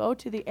 he will go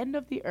to the end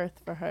of the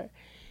earth for her.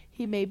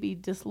 He may be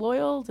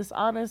disloyal,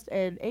 dishonest,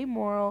 and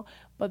amoral,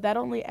 but that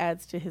only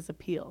adds to his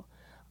appeal.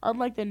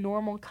 Unlike the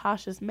normal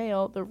cautious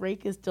male, the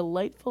rake is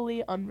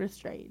delightfully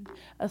unrestrained,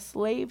 a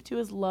slave to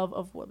his love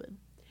of women.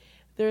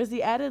 There is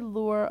the added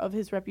lure of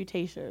his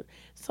reputation.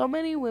 So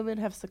many women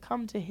have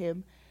succumbed to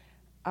him,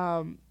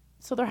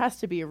 so there has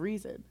to be a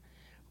reason.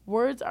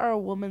 Words are a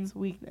woman's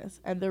weakness,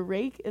 and the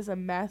rake is a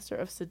master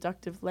of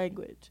seductive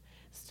language.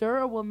 Stir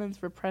a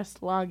woman's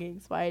repressed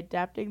longings by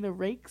adapting the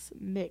rake's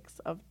mix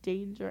of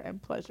danger and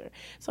pleasure.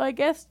 So I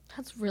guess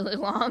That's really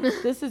long.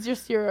 this is your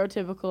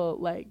stereotypical,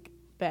 like,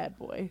 bad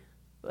boy.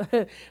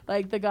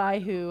 Like the guy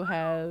who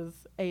has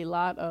a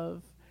lot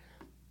of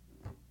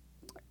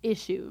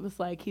issues.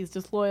 Like, he's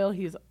disloyal,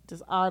 he's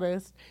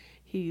dishonest,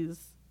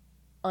 he's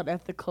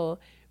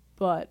unethical,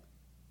 but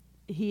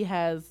he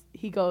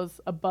goes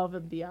above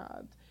and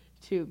beyond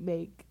to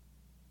make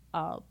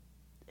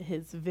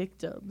his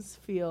victims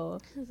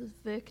feel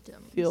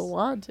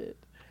wanted.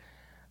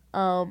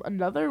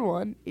 Another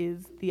one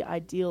is the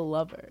ideal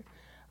lover.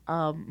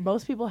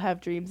 Most people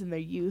have dreams in their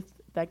youth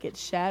that get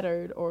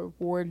shattered or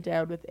worn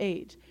down with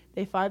age.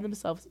 They find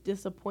themselves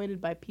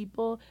disappointed by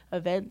people,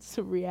 events,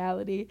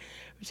 reality,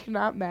 which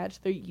cannot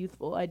match their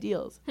youthful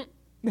ideals.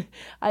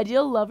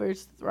 Ideal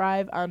lovers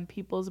thrive on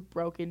people's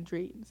broken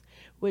dreams,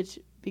 which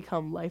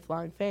become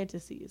lifelong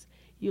fantasies.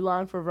 You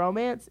long for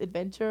romance,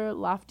 adventure,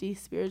 lofty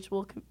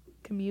spiritual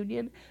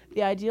communion.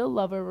 The ideal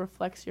lover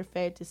reflects your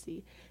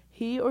fantasy.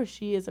 He or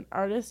she is an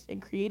artist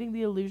in creating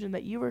the illusion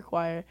that you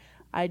require,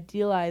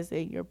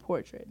 idealizing your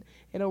portrait.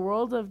 In a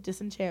world of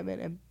disenchantment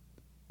and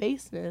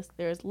baseness,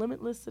 there is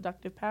limitless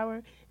seductive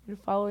power in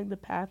following the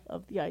path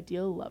of the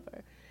ideal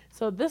lover.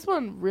 So this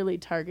one really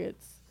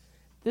targets,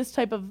 this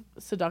type of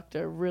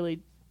seductor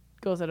really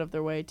goes out of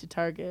their way to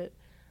target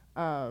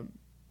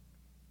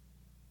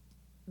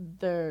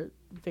their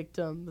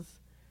victims'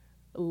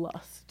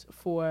 lust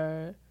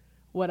for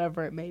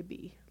whatever it may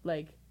be.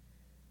 Like,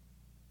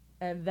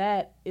 and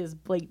that is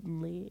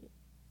blatantly,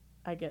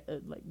 I get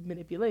like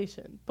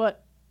manipulation,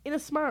 but in a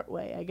smart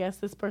way. I guess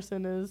this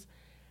person is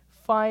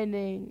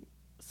finding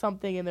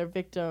something in their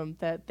victim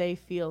that they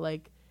feel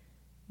like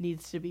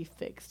needs to be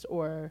fixed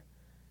or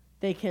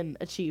they can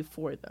achieve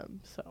for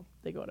them. So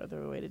they go out of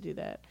their way to do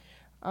that.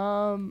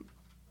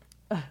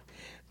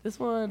 This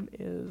one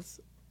is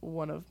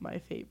one of my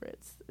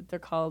favorites. They're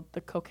called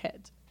the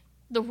coquette.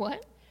 The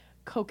what?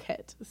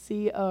 Coquette.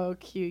 Coquette.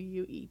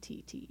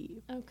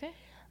 Okay.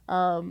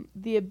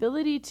 The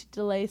ability to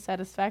delay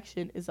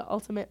satisfaction is the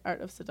ultimate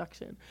art of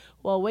seduction.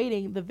 While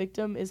waiting, the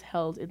victim is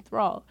held in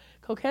thrall.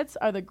 Coquettes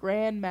are the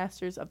grand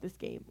masters of this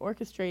game,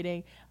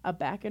 orchestrating a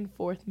back and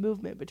forth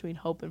movement between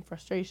hope and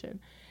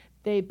frustration.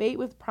 They bait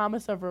with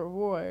promise of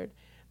reward,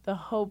 the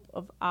hope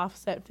of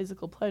offset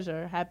physical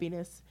pleasure,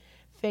 happiness,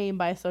 fame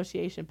by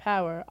association,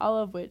 power, all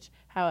of which,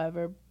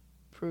 however,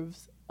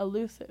 proves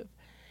elusive.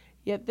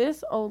 Yet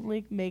this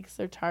only makes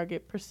their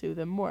target pursue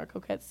them more.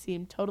 Coquettes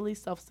seem totally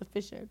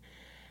self-sufficient.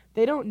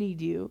 They don't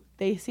need you,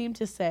 they seem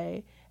to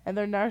say, and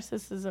their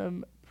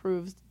narcissism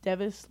proves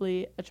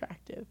devilishly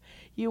attractive.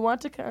 You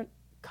want to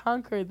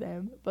conquer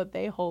them, but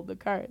they hold the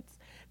cards.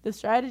 The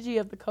strategy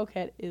of the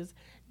coquette is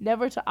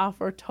never to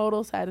offer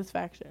total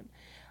satisfaction.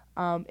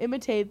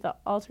 Imitate the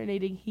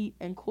alternating heat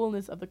and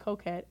coolness of the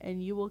coquette,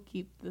 and you will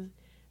keep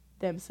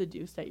them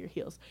seduced at your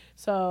heels.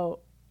 So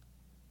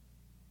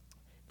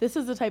this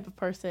is the type of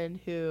person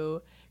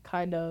who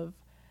kind of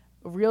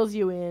reels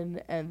you in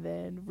and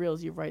then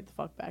reels you right the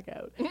fuck back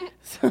out.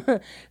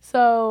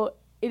 So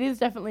it is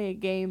definitely a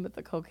game with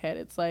the coquette.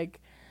 It's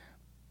like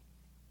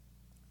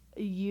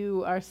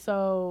you are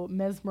so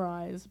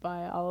mesmerized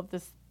by all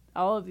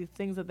of these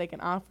things that they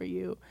can offer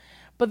you,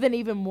 but then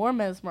even more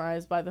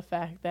mesmerized by the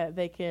fact that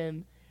they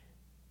can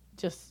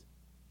just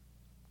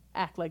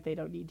act like they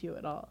don't need you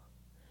at all.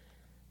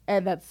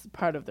 And that's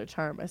part of their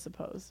charm, I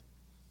suppose.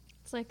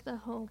 It's like the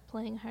whole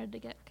playing hard to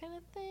get kind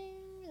of thing,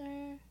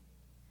 or...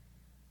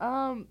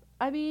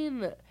 I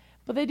mean,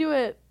 but they do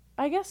it,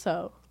 I guess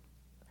so.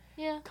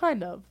 Yeah.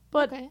 Kind of.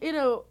 But, Okay.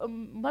 a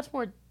much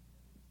more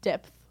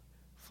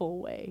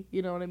depthful way.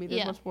 You know what I mean? There's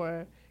Yeah. much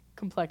more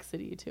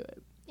complexity to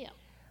it. Yeah.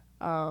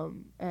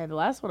 And the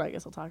last one I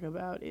guess I'll talk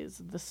about is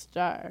the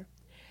star.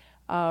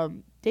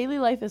 Daily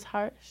life is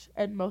harsh,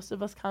 and most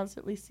of us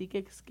constantly seek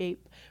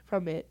escape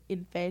from it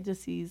in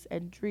fantasies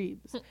and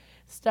dreams.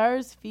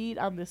 Stars feed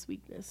on this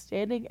weakness,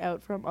 standing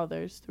out from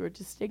others through a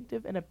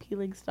distinctive and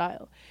appealing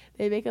style.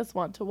 They make us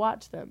want to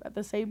watch them. At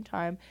the same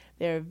time,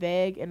 they are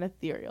vague and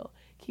ethereal,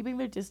 keeping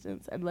their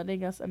distance and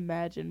letting us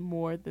imagine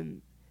more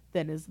than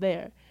is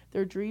there.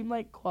 Their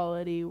dreamlike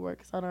quality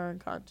works on our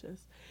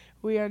unconscious.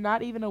 We are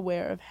not even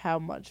aware of how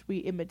much we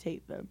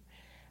imitate them.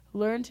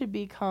 Learn to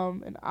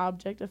become an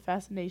object of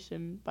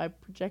fascination by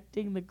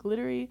projecting the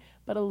glittery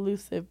but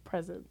elusive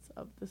presence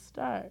of the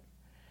star.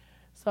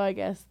 So I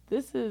guess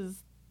this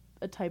is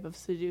a type of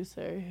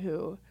seducer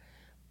who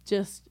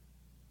just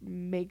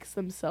makes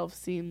themselves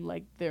seem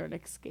like they're an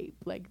escape,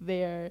 like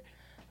they're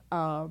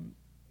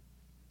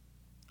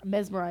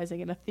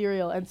mesmerizing and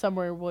ethereal and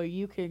somewhere where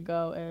you can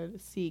go and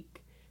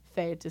seek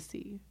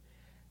fantasy.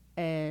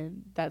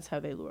 And that's how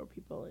they lure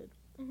people in.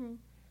 Mm-hmm.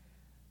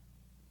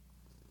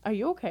 Are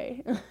you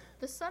okay?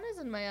 The sun is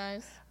in my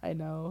eyes. I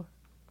know.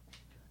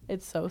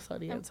 It's so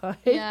sunny outside.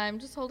 Yeah, I'm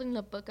just holding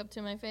the book up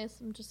to my face.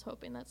 I'm just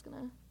hoping that's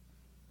gonna.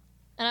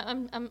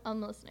 And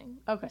I'm listening.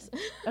 Okay.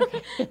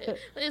 Okay.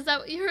 Is that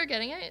what you were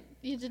getting at?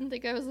 You didn't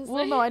think I was listening?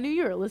 Well, no, I knew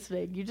you were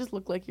listening. You just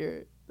look like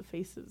your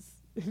face is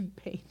in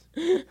pain.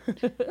 No,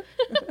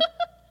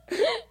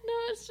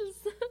 it's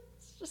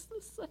just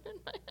the sun in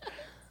my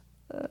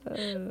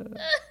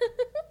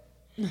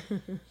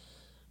eyes.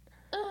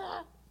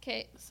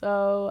 Okay.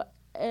 So,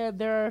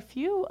 there are a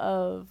few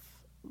of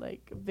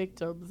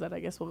victims that I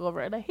guess we'll go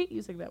over, and I hate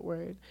using that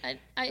word. I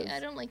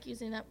don't like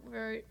using that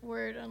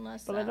word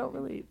unless. But I don't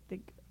really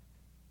think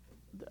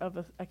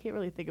I can't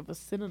really think of a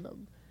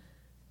synonym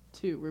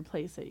to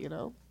replace it. You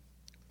know.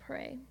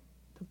 Prey.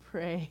 The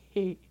prey.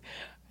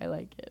 I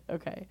like it.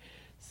 Okay,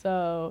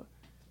 so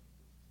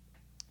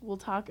we'll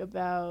talk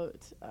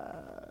about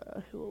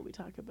who will we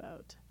talk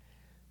about?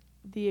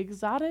 The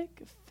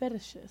exotic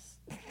fetishist.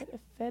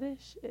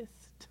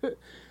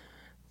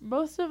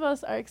 Most of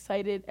us are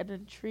excited and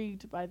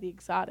intrigued by the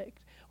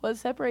exotic. What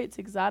separates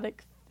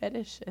exotic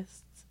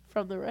fetishists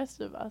from the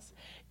rest of us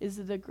is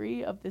the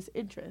degree of this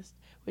interest,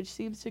 which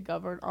seems to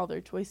govern all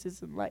their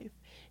choices in life.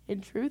 In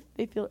truth,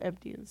 they feel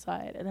empty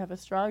inside and have a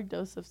strong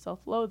dose of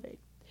self-loathing.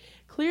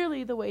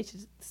 Clearly, the way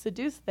to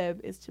seduce them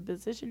is to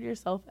position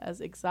yourself as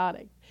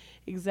exotic,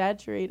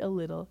 exaggerate a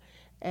little,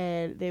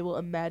 and they will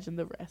imagine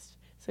the rest.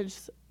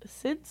 Since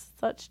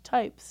such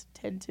types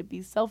tend to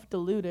be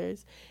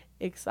self-deluders,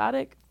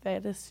 exotic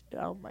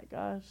fetishists,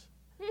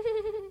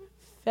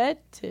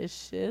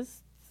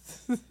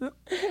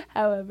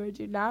 however,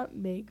 do not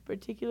make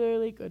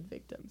particularly good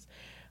victims.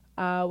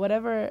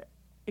 Whatever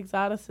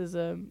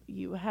exoticism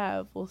you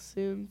have will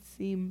soon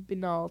seem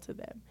banal to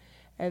them,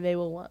 and they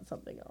will want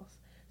something else.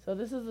 So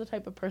this is the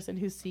type of person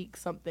who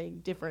seeks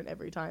something different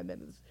every time,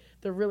 and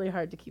they're really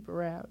hard to keep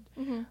around.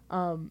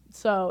 Mm-hmm.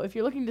 So if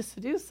you're looking to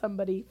seduce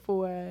somebody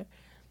for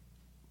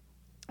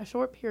a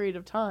short period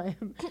of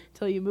time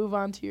till you move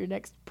on to your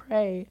next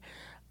prey,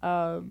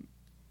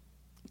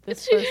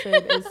 this person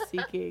is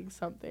seeking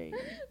something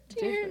To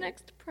different. your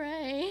next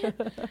prey.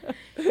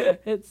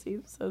 It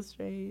seems so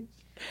strange.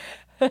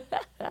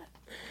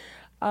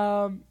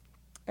 And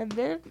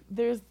then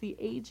there's the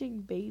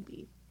aging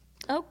baby.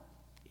 Oh.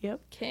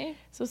 Yep. Okay.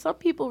 So some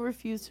people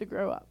refuse to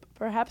grow up.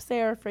 Perhaps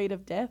they are afraid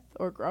of death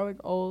or growing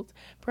old.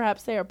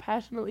 Perhaps they are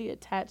passionately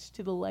attached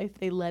to the life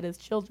they led as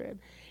children.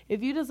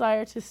 If you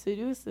desire to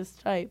seduce this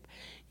type,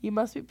 you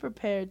must be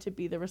prepared to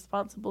be the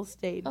responsible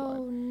staid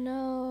Oh one.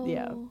 no.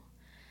 Yeah.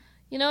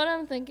 You know what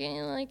I'm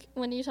thinking? Like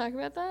when you talk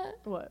about that,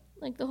 What?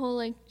 like the whole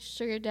like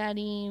sugar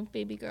daddy,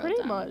 baby girl. Pretty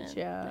dominant much,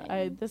 yeah.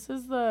 thing. This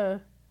is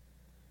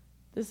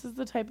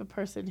the type of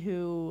person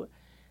who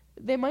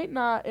it might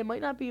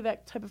not be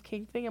that type of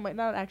kink thing. It might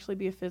not actually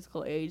be a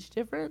physical age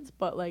difference,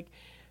 but like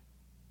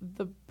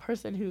the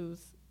person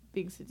who's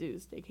being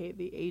seduced, aka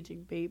the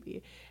aging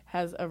baby,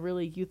 has a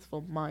really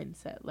youthful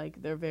mindset.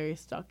 Like they're very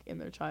stuck in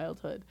their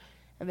childhood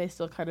and they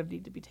still kind of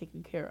need to be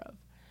taken care of.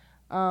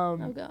 Oh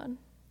God.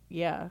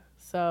 Yeah.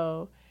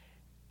 So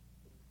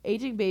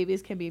aging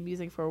babies can be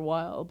amusing for a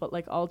while, but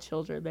like all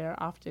children, they are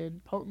often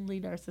potently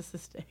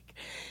narcissistic.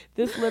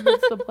 This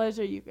limits the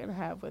pleasure you can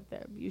have with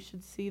them. You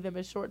should see them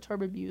as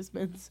short-term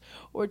amusements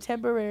or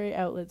temporary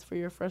outlets for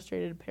your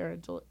frustrated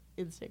parental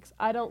instincts.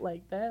 I don't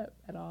like that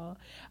at all.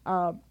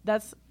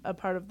 That's a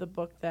part of the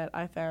book that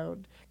I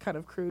found kind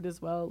of crude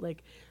as well.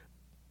 Like,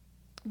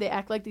 they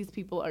act like these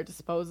people are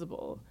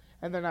disposable,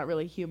 and they're not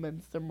really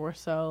humans. They're more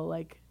so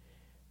like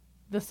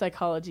the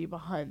psychology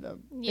behind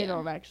them. Yeah. They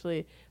don't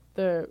actually.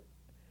 They're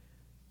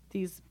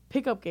these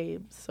pickup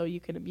games so you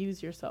can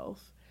amuse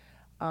yourself.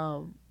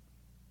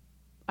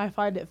 I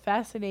find it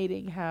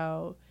fascinating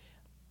how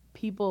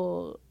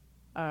people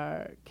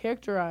are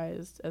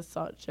characterized as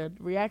such and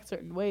react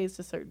certain ways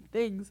to certain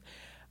things.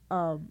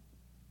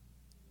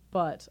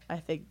 But I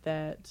think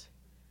that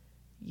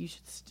you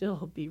should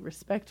still be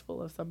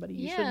respectful of somebody.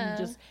 You shouldn't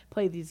just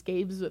play these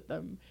games with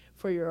them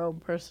for your own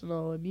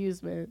personal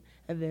amusement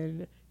and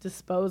then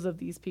dispose of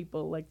these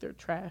people like they're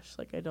trash.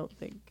 Like, I don't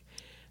think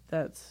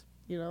that's,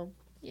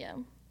 Yeah.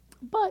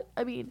 But,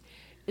 I mean,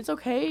 it's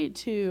okay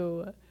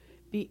to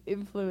be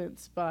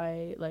influenced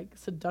by, like,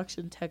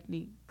 seduction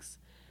techniques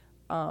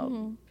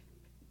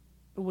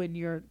when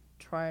you're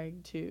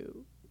trying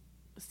to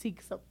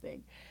seek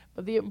something.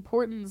 But the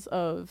importance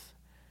of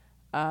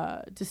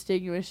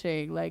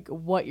distinguishing, like,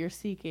 what you're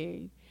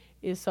seeking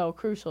is so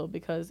crucial,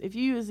 because if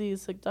you use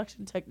these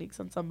seduction techniques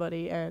on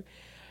somebody and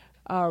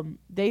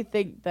they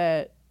think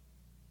that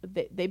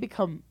they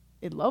become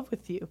in love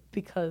with you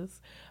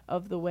because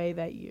of the way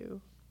that you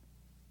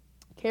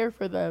care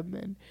for them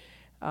and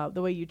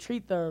the way you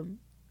treat them,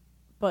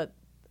 but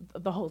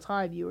the whole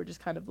time you were just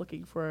kind of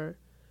looking for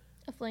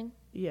A fling.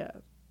 yeah,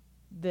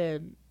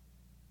 then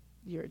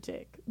you're a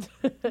dick.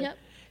 Yep.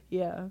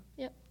 Yeah.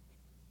 Yep.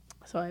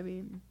 So I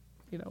mean,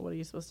 what are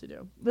you supposed to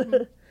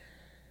do?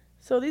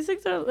 So these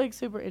things are like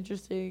super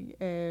interesting,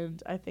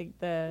 and I think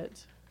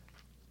that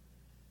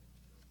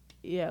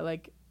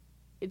like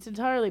it's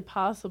entirely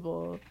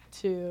possible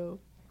to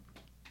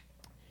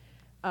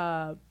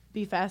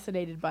be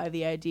fascinated by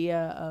the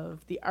idea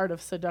of the art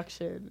of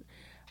seduction,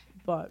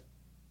 but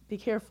be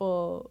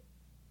careful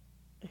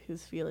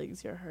whose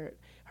feelings you're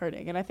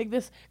hurting. And I think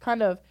this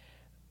kind of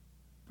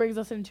brings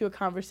us into a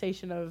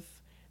conversation of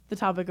the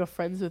topic of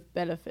friends with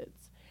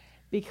benefits,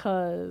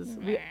 because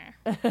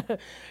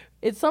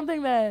it's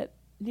something that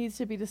needs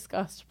to be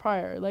discussed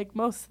prior, like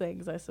most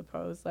things, I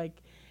suppose.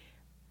 Like,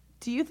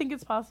 do you think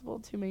it's possible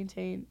to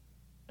maintain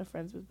a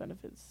friends with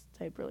benefits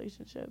type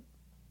relationship?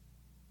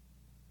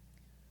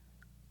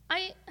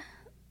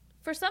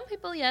 For some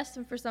people, yes,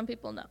 and for some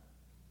people, no.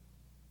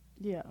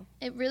 Yeah.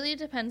 It really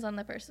depends on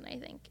the person, I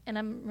think. And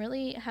I'm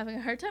really having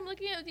a hard time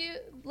looking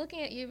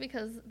at you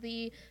because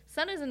the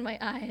sun is in my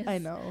eyes. I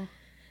know.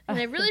 And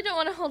I really don't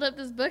want to hold up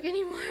this book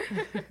anymore.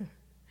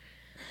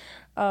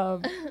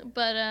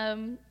 But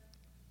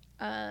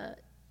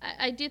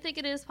I do think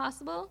it is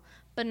possible,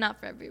 but not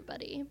for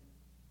everybody.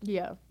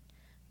 Yeah.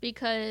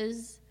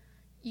 Because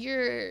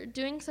you're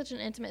doing such an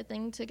intimate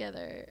thing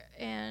together,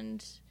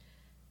 and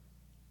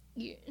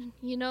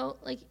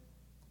like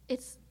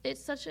it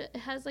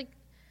has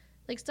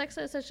sex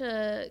has such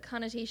a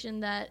connotation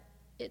that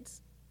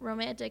it's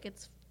romantic.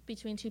 It's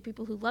between two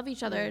people who love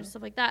each other and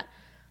stuff like that.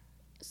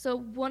 So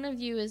one of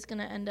you is going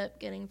to end up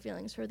getting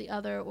feelings for the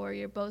other, or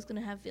you're both going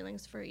to have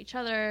feelings for each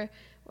other,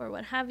 or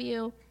what have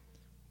you.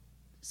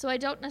 So I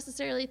don't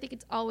necessarily think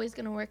it's always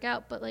going to work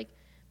out, but like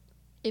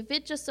if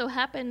it just so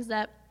happens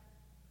that,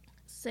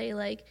 say,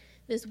 like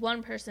this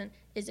one person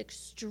is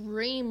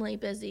extremely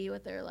busy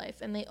with their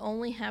life and they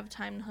only have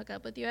time to hook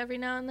up with you every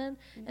now and then,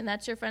 and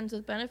that's your friends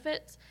with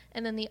benefits,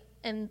 and then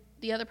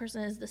the other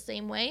person is the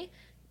same way,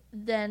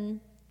 then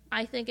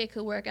I think it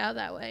could work out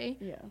that way.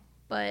 Yeah.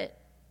 But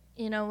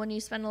when you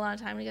spend a lot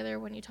of time together,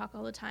 when you talk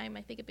all the time,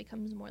 I think it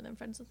becomes more than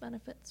friends with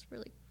benefits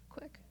really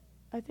quick.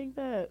 I think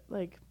that,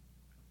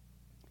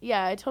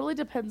 it totally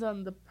depends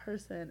on the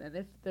person and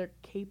if they're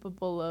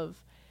capable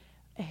of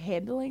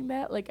handling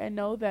that. Like, I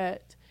know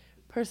that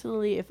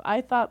personally, if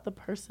I thought the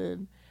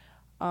person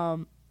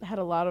had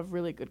a lot of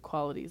really good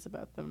qualities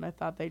about them, and I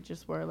thought they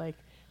just were, like,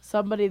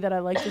 somebody that I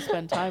like to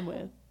spend time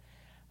with,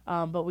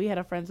 but we had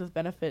a friends with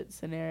benefits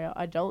scenario,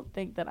 I don't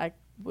think that I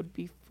would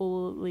be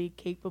fully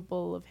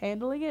capable of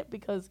handling it,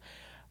 because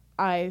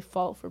I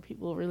fall for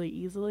people really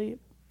easily.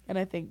 And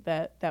I think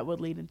that that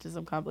would lead into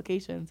some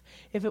complications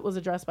if it was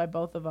addressed by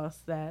both of us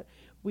that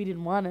we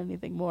didn't want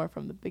anything more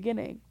from the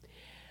beginning.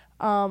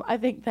 I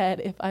think that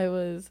if I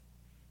was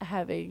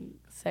having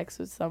sex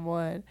with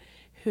someone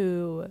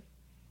who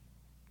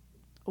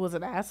was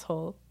an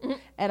asshole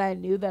and I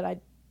knew that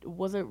I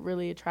wasn't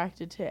really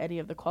attracted to any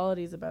of the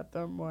qualities about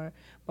them, or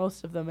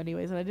most of them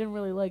anyways, and I didn't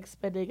really like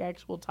spending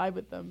actual time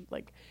with them,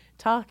 like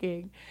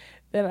talking,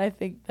 then I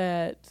think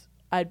that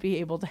I'd be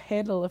able to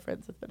handle a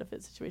friends with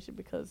benefits situation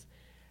because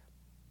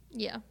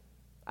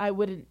I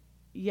wouldn't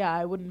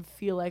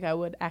feel like I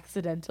would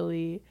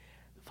accidentally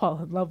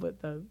fall in love with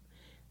them.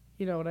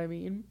 You know what I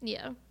mean?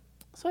 Yeah.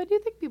 So I do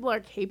think people are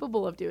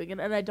capable of doing it,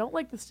 and I don't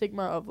like the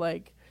stigma of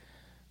like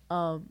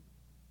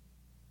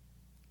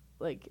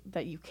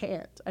that you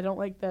can't. I don't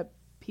like that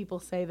people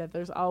say that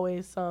there's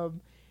always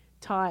some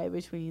tie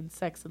between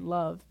sex and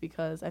love,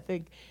 because I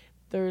think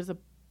there's a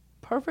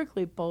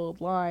perfectly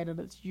bold line, and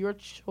it's your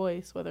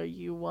choice whether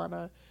you want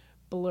to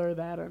blur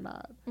that or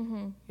not.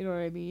 Mm-hmm. You know what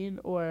I mean?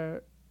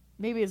 Or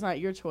maybe it's not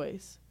your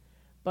choice,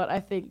 but I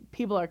think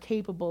people are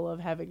capable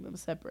of having them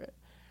separate.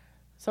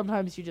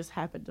 Sometimes you just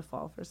happen to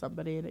fall for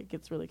somebody and it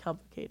gets really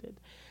complicated.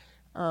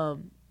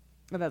 And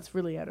that's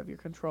really out of your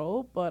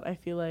control. But I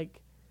feel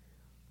like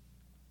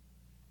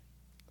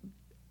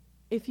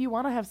if you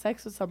want to have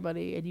sex with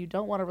somebody and you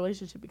don't want a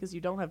relationship because you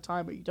don't have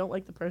time or you don't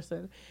like the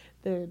person,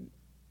 then,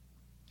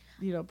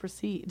 you know,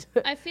 proceed.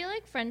 I feel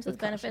like friends with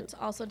benefits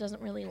also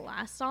doesn't really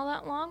last all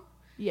that long.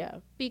 Yeah.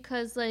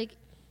 Because, like,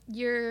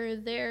 you're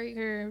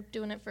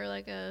doing it for,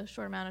 like, a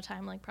short amount of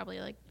time, like, probably,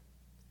 like,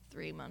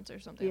 3 months or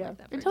something like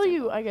that. Until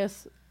you, I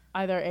guess,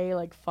 either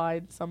like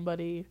find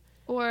somebody,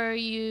 or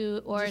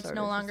it's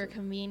no longer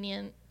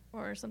convenient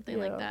or something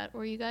like that,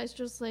 or you guys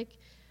just like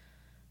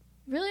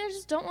really I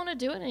just don't want to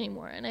do it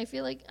anymore. And I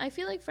feel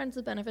like friends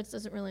with benefits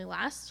doesn't really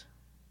last.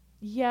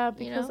 Yeah,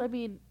 because I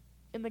mean,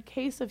 in the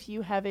case of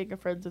you having a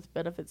friends with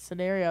benefits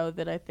scenario,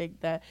 then I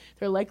think that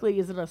there likely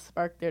isn't a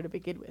spark there to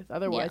begin with.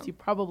 Otherwise, you'd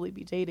probably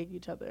be dating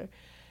each other.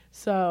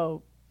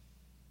 So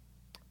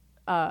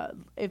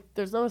if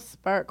there's no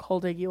spark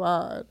holding you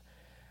on,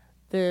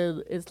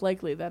 then it's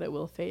likely that it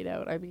will fade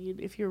out. I mean,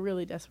 if you're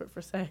really desperate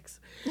for sex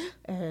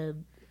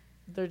and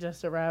they're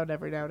just around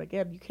every now and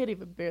again, you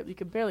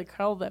can barely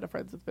call that a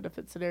friends with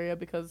benefits scenario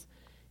because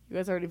you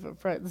guys aren't even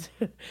friends.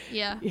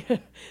 Yeah.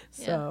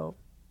 So.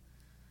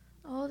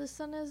 Oh, the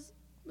sun was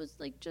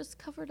like just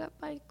covered up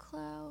by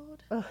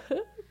cloud.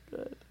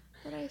 Good.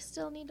 But I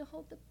still need to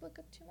hold the book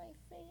up to my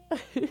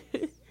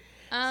face.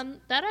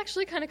 That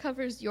actually kind of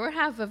covers your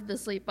half of the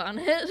sleep on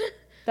it.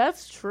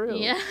 That's true.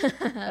 Yeah.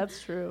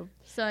 That's true.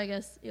 So I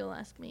guess you'll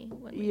ask me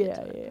when we get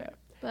to that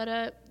part.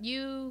 But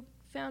you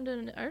found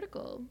an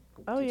article.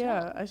 Oh,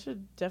 yeah. I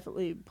should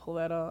definitely pull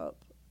that up.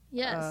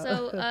 Yeah.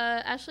 So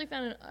Ashley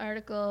found an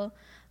article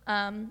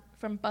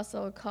from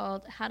Bustle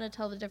called How to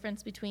Tell the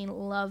Difference Between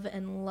Love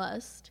and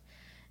Lust.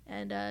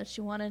 And she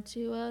wanted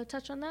to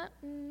touch on that.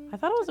 I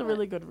thought it was a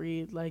really good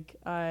read. Like,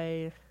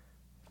 I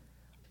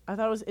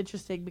thought it was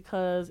interesting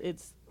because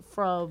it's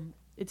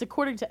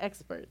according to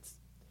experts.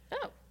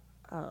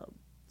 Oh.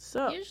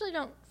 So you usually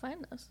don't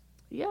find those.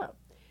 Yeah.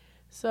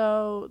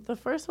 So the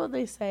first one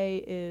they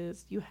say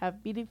is you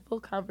have meaningful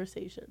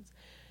conversations.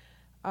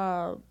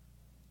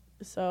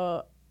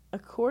 So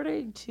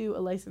according to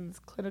a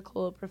licensed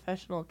clinical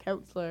professional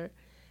counselor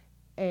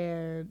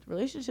and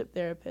relationship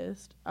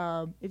therapist,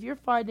 if you're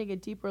finding a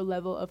deeper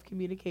level of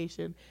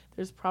communication,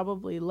 there's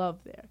probably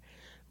love there.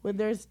 When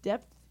there's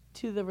depth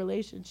to the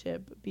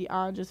relationship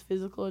beyond just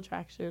physical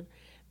attraction,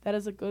 that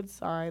is a good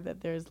sign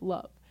that there's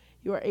love.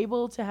 You are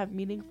able to have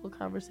meaningful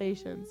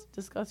conversations,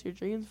 discuss your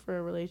dreams for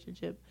a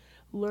relationship,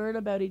 learn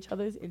about each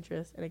other's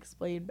interests, and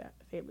explain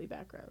family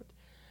background.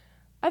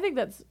 I think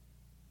that's,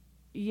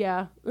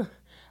 yeah.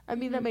 I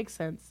mean, that makes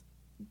sense.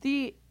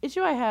 The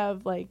issue I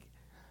have, like,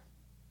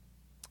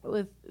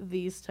 with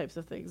these types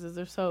of things is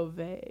they're so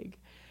vague,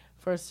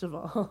 first of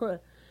all.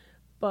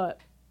 But,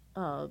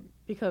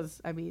 because,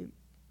 I mean,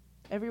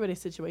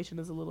 everybody's situation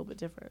is a little bit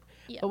different.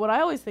 Yeah. But what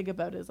I always think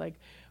about is, like,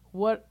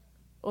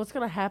 what's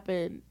going to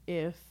happen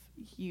if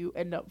you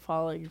end up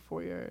falling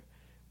for your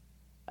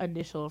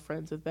initial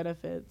friends with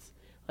benefits?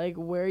 Like,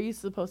 where are you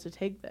supposed to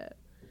take that?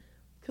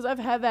 Because I've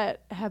had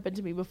that happen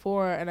to me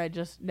before, and I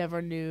just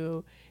never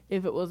knew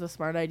if it was a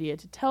smart idea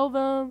to tell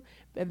them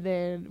and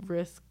then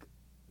risk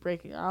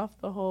breaking off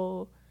the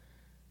whole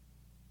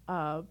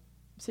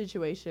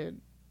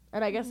situation.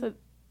 And I guess it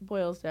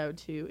boils down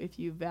to if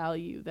you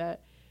value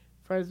that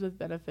friends with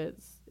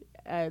benefits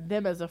and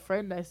them as a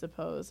friend, I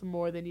suppose,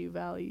 more than you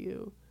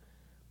value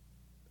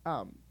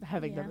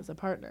having them as a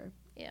partner.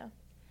 Yeah.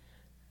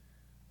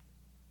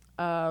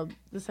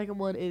 The second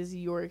one is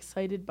you're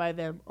excited by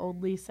them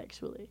only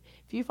sexually.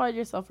 If you find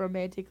yourself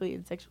romantically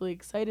and sexually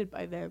excited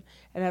by them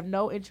and have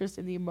no interest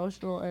in the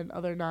emotional and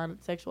other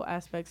non-sexual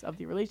aspects of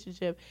the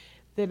relationship,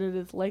 then it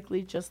is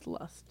likely just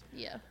lust.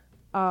 Yeah.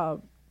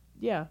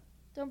 Yeah.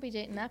 Don't be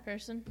dating that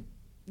person.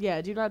 Yeah,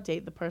 do not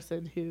date the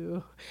person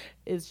who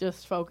is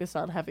just focused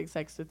on having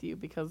sex with you,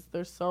 because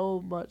there's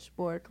so much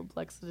more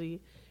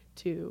complexity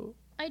to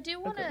I do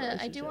good want to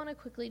relationship.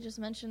 quickly just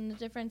mention the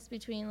difference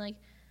between like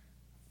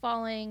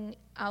falling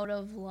out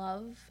of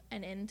love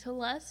and into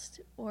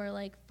lust, or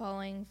like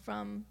falling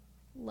from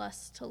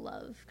lust to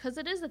love, because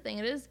it is a thing.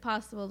 It is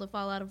possible to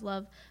fall out of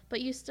love,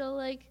 but you still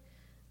like,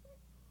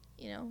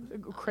 you know,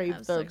 crave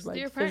have them sex with like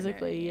your partner,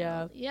 physically. you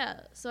Yeah. know?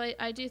 Yeah. So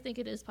I do think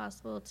it is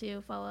possible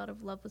to fall out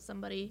of love with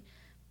somebody,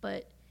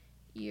 but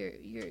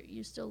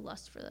you still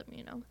lust for them,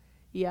 you know.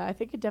 Yeah, I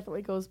think it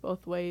definitely goes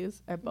both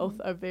ways, and both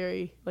are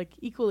very like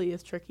equally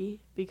as tricky,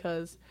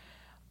 because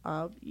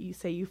you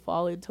say you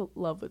fall into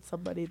love with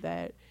somebody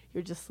that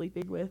you're just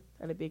sleeping with,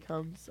 and it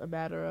becomes a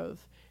matter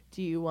of,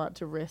 do you want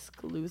to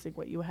risk losing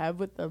what you have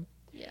with them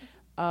Yeah.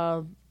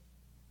 um,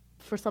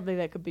 for something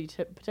that could be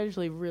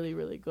potentially really,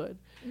 really good.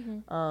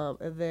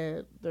 And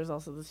then there's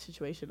also the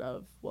situation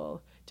of,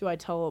 well, do I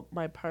tell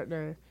my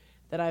partner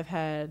that I've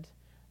had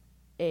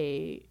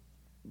a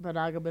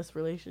monogamous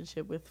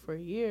relationship with for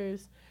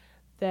years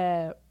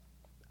that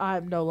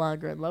I'm no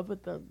longer in love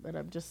with them and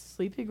I'm just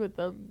sleeping with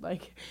them?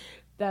 Like,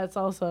 that's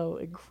also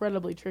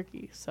incredibly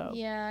tricky. So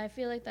Yeah, I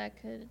feel like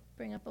that could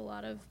bring up a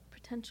lot of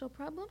potential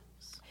problems.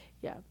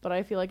 yeah, but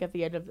I feel like at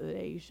the end of the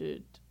day, you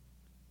should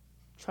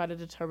try to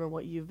determine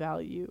what you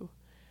value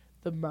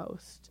the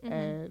most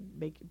and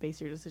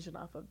base your decision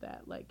off of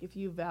that. Like, if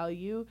you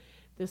value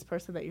this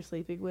person that you're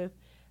sleeping with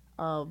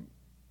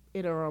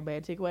in a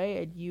romantic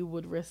way, and you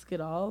would risk it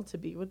all to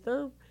be with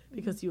them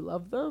because you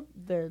love them,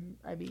 then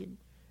I mean,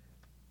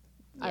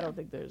 I don't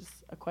think there's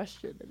a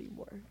question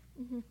anymore.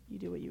 You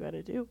do what you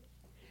gotta do.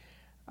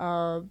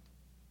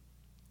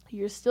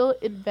 You're still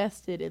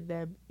invested in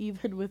them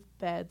even with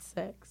bad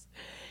sex.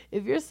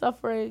 If you're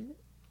suffering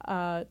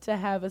to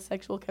have a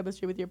sexual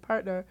chemistry with your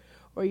partner,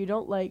 or you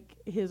don't like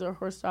his or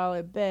her style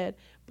in bed,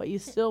 but you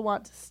still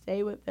want to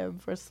stay with them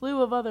for a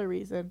slew of other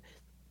reasons,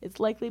 it's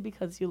likely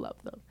because you love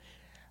them.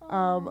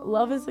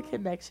 Love is a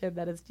connection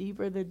that is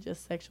deeper than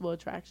just sexual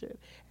attraction.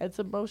 It's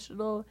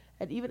emotional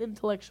and even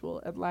intellectual,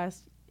 and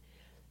lasts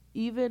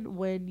even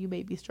when you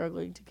may be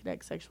struggling to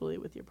connect sexually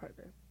with your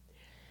partner.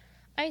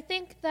 I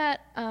think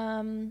that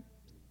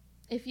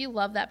if you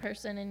love that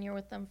person and you're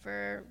with them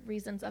for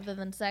reasons other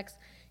than sex,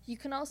 you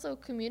can also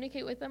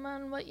communicate with them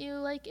on what you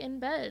like in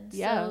bed.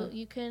 Yeah. So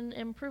you can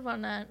improve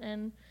on that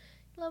and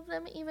love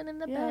them even in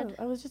the Yeah, bed.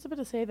 I was just about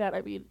to say that.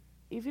 I mean,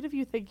 even if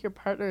you think your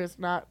partner is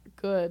not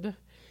good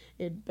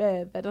in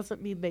bed, that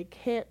doesn't mean they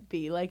can't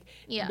be. Like,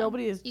 Yeah.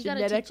 nobody is You gotta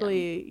teach 'em.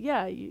 genetically,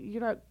 yeah,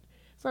 you're not,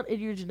 it's not in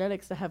your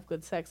genetics to have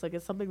good sex. Like,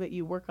 it's something that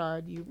you work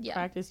on, you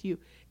practice, you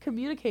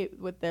communicate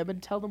with them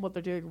and tell them what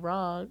they're doing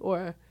wrong,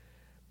 or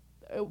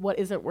what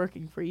isn't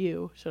working for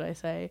you, should I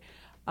say,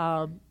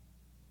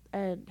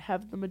 and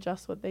have them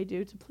adjust what they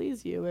do to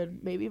please you,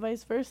 and maybe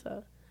vice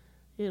versa,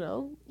 you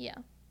know? Yeah.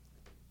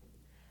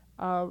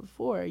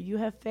 4, you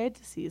have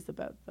fantasies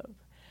about them.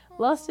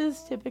 Lust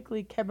is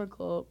typically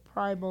chemical,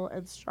 primal,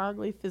 and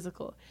strongly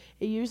physical.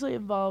 It usually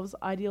involves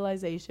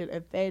idealization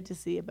and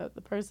fantasy about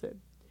the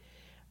person.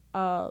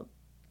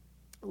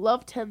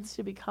 Love tends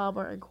to be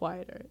calmer and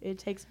quieter. It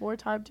takes more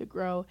time to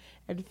grow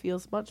and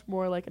feels much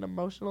more like an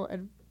emotional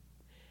and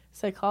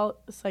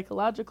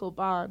psychological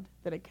bond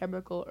than a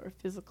chemical or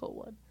physical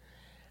one.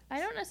 I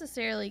don't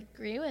necessarily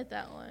agree with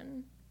that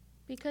one.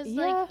 Because,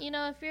 Yeah. like, you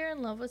know, if you're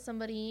in love with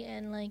somebody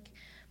and, like,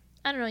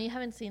 I don't know, you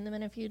haven't seen them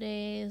in a few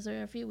days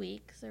or a few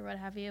weeks or what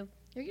have you,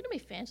 you're going to be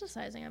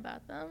fantasizing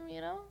about them,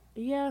 you know?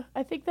 Yeah,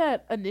 I think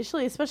that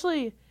initially,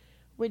 especially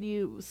when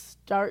you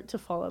start to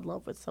fall in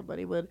love with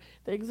somebody, when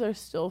things are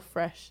still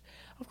fresh,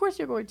 of course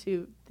you're going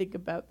to think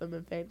about them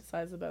and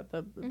fantasize about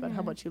them, about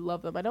how much you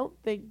love them. I don't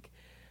think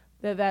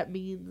that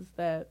means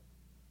that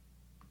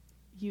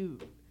you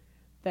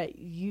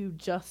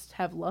just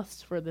have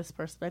lust for this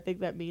person. I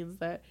think that means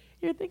that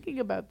you're thinking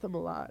about them a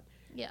lot.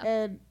 Yeah.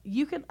 And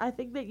I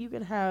think that you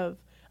can have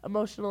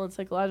emotional and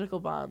psychological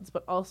bonds,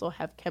 but also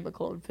have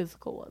chemical and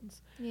physical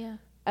ones. Yeah.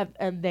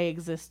 And they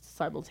exist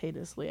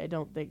simultaneously. I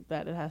don't think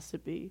that it has to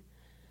be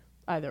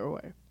either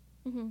or.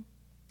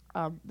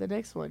 The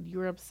next one,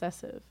 you're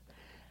obsessive.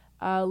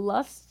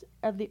 Lust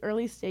at the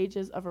early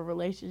stages of a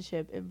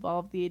relationship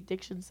involve the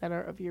addiction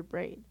center of your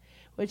brain,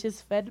 which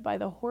is fed by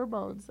the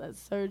hormones that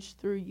surge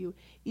through you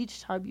each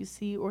time you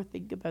see or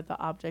think about the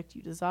object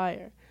you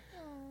desire.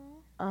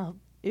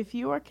 If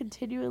you are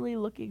continually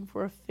looking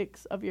for a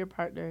fix of your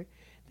partner,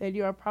 then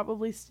you are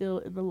probably still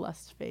in the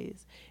lust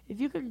phase.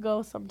 If you can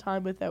go some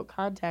time without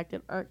contact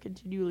and aren't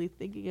continually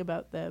thinking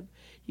about them,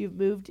 you've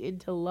moved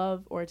into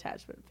love or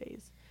attachment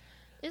phase.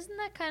 Isn't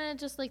that kind of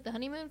just like the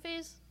honeymoon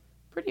phase?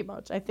 Pretty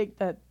much. I think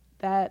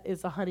that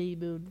is a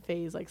honeymoon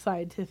phase, like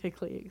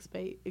scientifically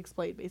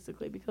explained,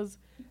 basically. Because,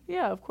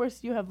 yeah, of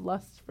course you have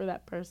lust for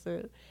that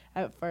person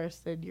at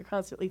first, and you're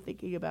constantly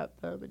thinking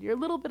about them, and you're a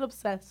little bit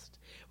obsessed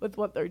with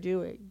what they're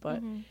doing.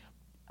 But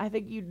I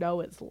think you know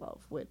it's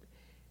love when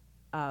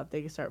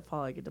things start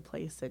falling into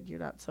place, and you're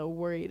not so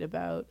worried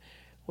about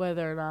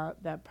whether or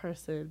not that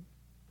person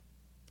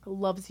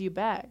loves you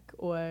back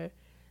or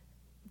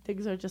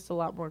things are just a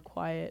lot more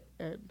quiet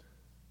and,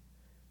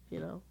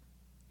 Yeah.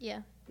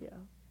 yeah.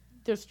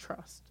 There's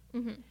trust.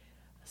 Mm-hmm.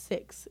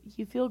 6,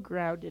 you feel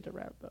grounded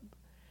around them.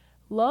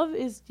 Love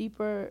is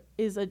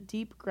a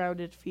deep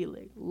grounded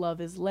feeling.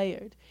 Love is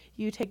layered.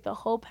 You take the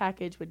whole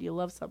package when you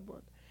love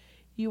someone.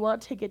 You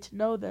want to get to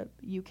know them.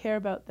 You care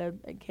about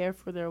them and care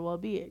for their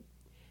well-being,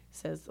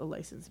 says a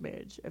licensed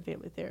marriage and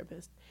family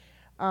therapist.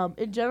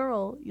 In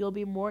general, you'll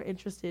be more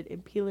interested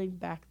in peeling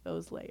back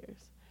those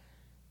layers.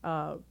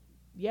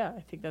 Yeah,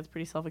 I think that's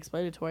pretty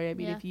self-explanatory. I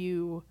mean, Yeah. if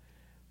you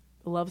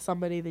love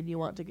somebody, then you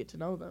want to get to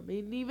know them. I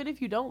mean, even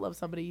if you don't love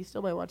somebody, you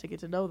still might want to get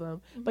to know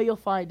them, but you'll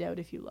find out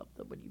if you love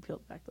them when you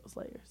peel back those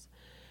layers.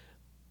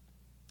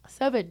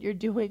 7, you're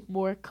doing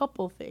more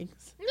couple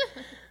things.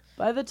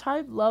 By the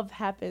time love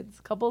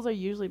happens, couples are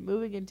usually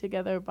moving in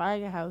together,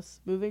 buying a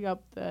house, moving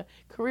up the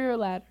career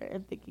ladder,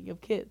 and thinking of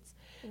kids.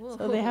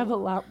 So they have a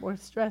lot more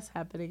stress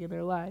happening in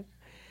their life,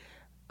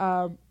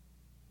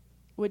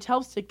 which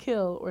helps to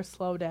kill or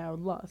slow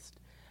down lust.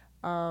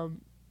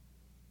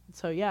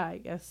 So yeah, I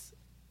guess.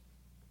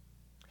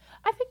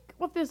 I think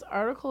what this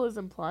article is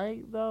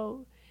implying,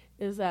 though,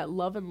 is that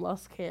love and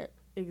lust can't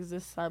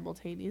exist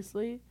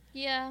simultaneously.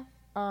 Yeah.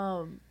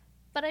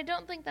 But I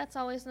don't think that's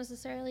always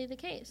necessarily the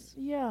case.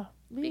 Yeah,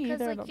 me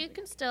Because, either. like, you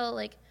can still,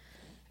 like,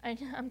 I'm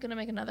going to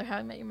make another How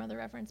I Met Your Mother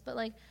reference, but,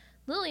 like,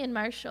 Lily and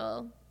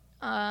Marshall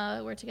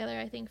were together,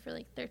 I think, for,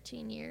 like,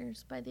 13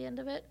 years by the end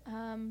of it.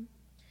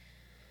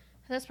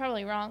 That's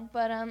probably wrong,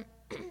 but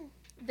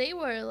they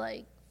were,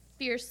 like,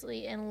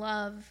 fiercely in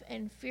love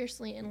and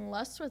fiercely in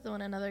lust with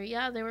one another.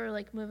 Yeah, they were,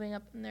 like, moving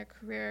up in their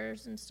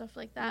careers and stuff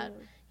like that.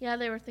 Yeah,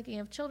 they were thinking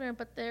of children,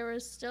 but there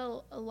was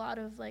still a lot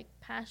of, like,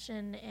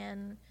 passion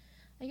and,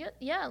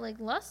 like,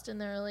 lust in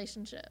their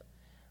relationship.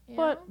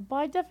 But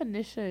by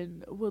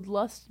definition, would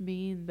lust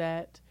mean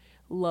that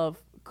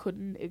love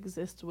couldn't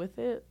exist with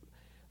it?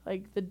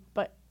 Like,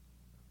 I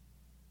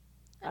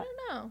don't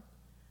know.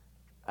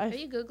 Are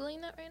you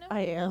Googling that right now? I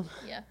am.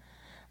 Yeah.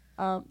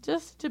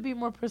 Just to be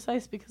more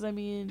precise, because, I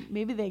mean,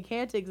 maybe they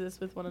can't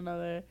exist with one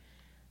another.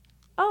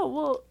 Oh,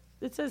 well,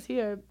 it says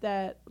here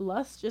that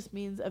lust just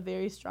means a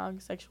very strong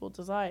sexual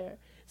desire.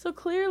 So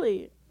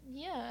clearly,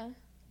 Yeah.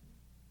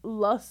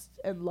 lust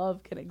and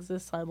love can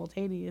exist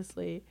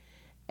simultaneously.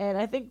 And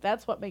I think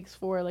that's what makes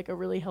for, like, a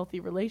really healthy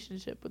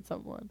relationship with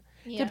someone.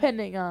 Yeah.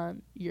 Depending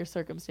on your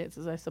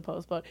circumstances, I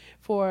suppose. But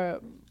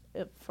for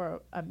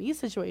a me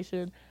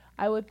situation,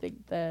 I would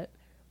think that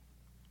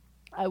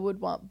I would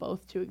want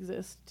both to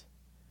exist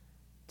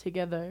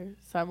together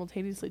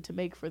simultaneously to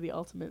make for the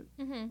ultimate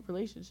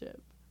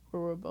relationship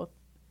where we're both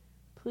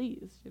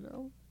pleased,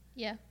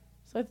 Yeah.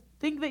 So I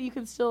think that you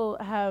can still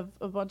have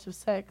a bunch of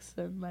sex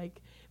and,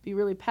 like, be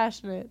really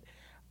passionate,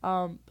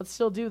 but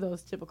still do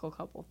those typical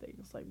couple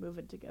things, like move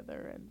in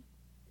together and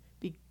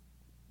be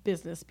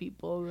business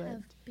people.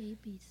 Have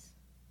babies.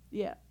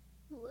 Yeah.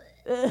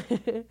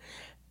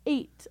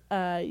 8,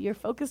 you're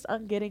focused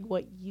on getting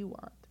what you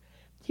want.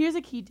 Here's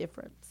a key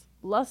difference.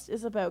 Lust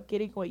is about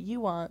getting what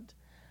you want,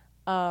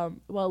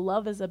 while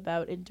love is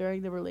about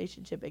enduring the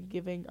relationship and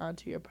giving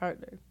onto your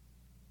partner,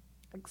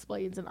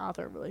 explains an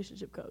author and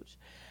relationship coach.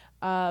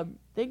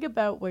 Think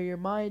about where your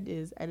mind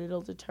is, and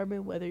it'll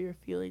determine whether you're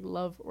feeling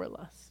love or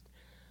lust.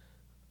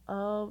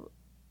 I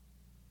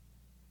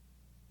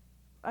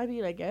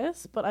mean, I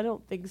guess, but I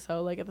don't think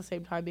so, like, at the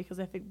same time, because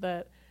I think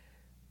that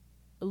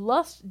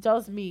lust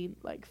does mean,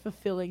 like,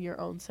 fulfilling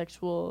your own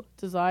sexual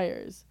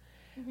desires.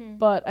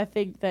 But I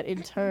think that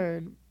in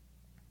turn,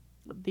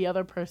 the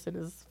other person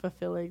is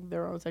fulfilling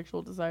their own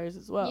sexual desires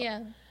as well.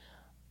 Yeah.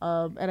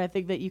 And I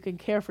think that you can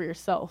care for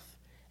yourself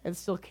and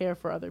still care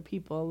for other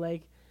people.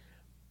 Like,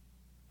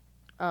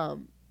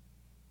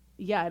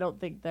 yeah, I don't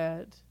think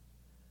that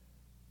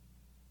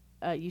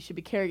you should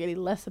be caring any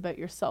less about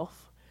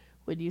yourself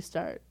when you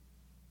start,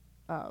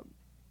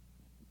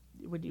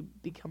 when you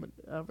become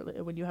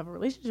when you have a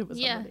relationship with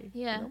somebody.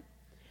 Yeah.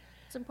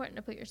 It's important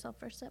to put yourself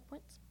first at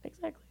points.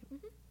 Exactly.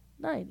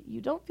 9, you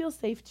don't feel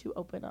safe to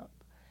open up.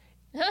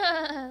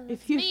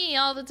 It's me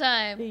all the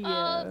time. Yeah.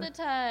 All the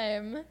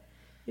time.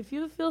 If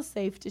you feel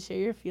safe to share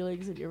your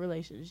feelings in your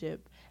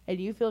relationship and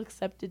you feel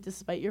accepted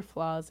despite your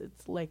flaws,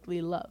 it's likely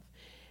love.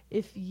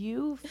 If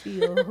you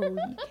feel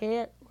you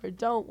can't or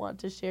don't want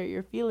to share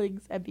your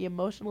feelings and be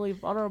emotionally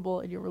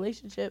vulnerable in your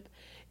relationship,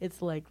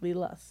 it's likely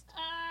lust.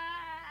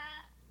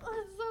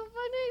 That's so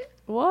funny.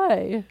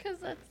 Why? Because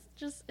that's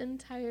just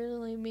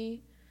entirely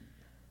me.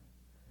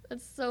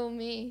 That's so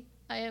me.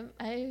 I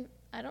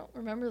don't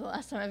remember the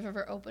last time I've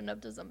ever opened up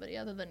to somebody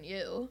other than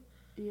you.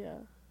 Yeah.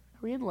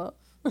 Are we in love?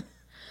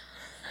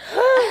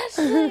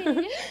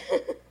 Ashley!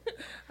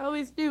 I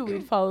always knew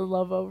we'd fall in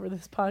love over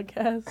this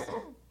podcast.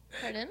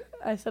 Pardon?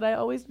 I said I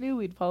always knew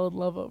we'd fall in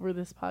love over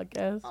this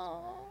podcast.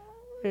 Aww.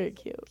 Very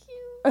cute.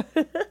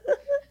 Cute.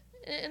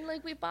 And,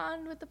 like, we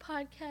bond with the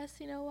podcast,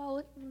 while,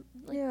 like,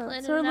 Yeah, planning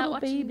it's our it out, little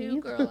watching baby.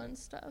 New Girl and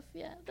stuff.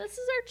 Yeah, this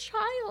is our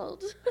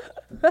child.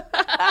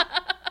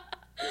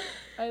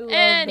 I love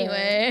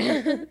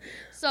Anyway,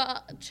 so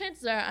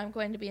chances are I'm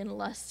going to be in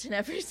lust in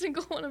every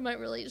single one of my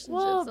relationships.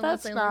 Well,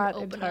 unless that's I learn not to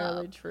open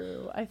entirely up.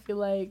 true. I feel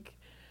like,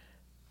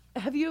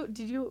 have you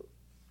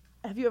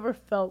ever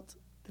felt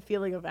the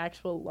feeling of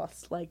actual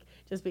lust, like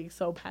just being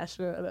so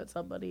passionate about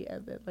somebody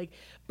and then like,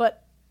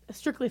 but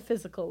strictly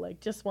physical, like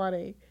just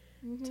wanting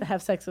to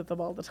have sex with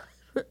them all the time?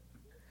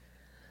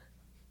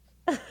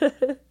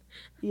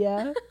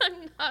 Yeah. I'm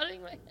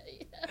nodding my head.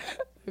 Yeah.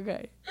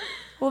 Okay.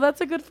 Well, that's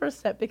a good first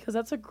step because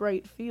that's a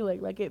great feeling.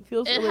 Like it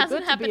feels It really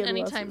hasn't good to be happened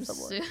in lust anytime with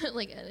someone. soon.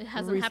 Like it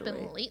hasn't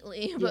happened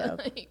lately, but Yeah.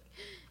 like,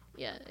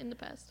 yeah, in the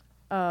past.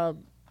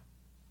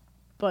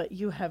 But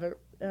you haven't.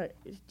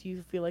 Do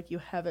you feel like you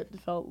haven't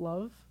felt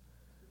love,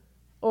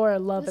 or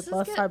love This and is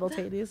lust get-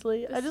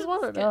 simultaneously? I This just is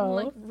want to getting, know.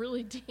 like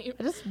really deep.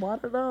 I just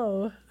want to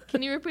know.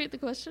 Can you repeat the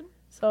question?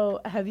 So,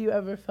 have you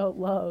ever felt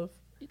love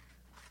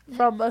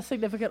from a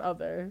significant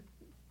other?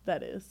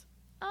 That is.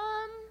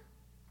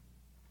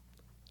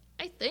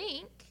 I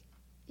think.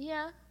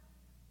 Yeah.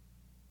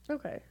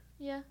 Okay.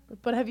 Yeah.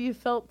 But have you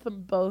felt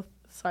them both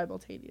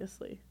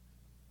simultaneously?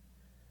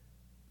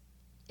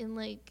 In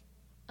like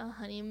a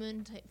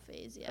honeymoon type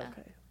phase, yeah.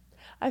 Okay.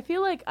 I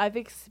feel like I've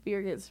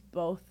experienced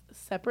both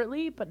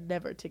separately, but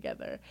never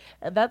together,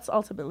 and that's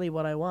ultimately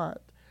what I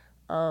want.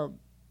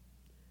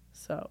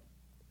 So,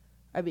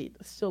 I mean,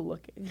 still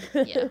looking.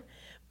 Yeah.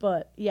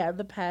 But yeah, in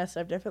the past,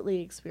 I've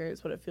definitely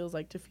experienced what it feels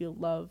like to feel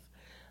love,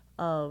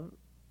 and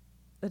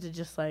to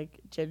just like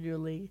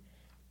genuinely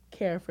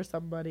care for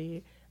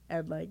somebody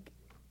and like,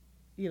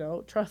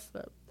 trust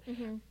them.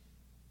 Mm-hmm.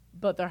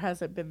 But there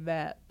hasn't been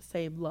that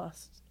same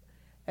lust,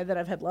 and then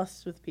I've had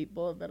lust with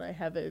people, and then I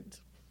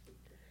haven't.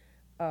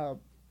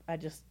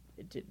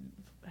 It didn't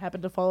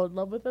happen to fall in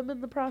love with them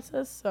in the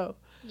process. So,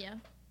 Yeah.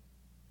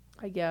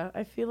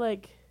 I feel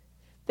like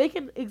they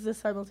can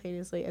exist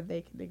simultaneously and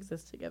they can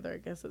exist together. I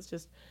guess it's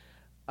just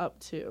up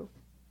to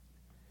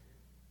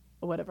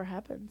whatever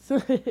happens.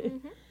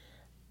 Mm-hmm.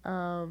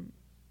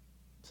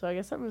 So I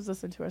guess that moves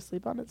us into our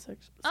sleep on it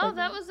section. Oh,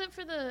 that was it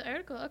for the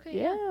article. Okay.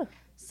 Yeah,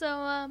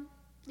 So,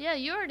 yeah,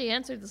 you already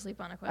answered the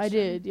sleep on a question. I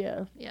did.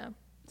 Yeah. Yeah.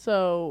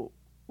 So,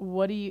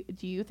 what do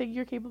you think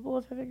you're capable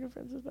of having a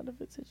friends with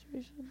benefits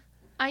situation?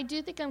 I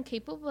do think I'm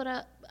capable,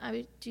 but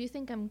I do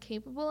think I'm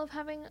capable of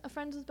having a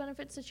friends with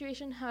benefits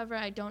situation. However,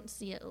 I don't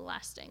see it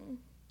lasting.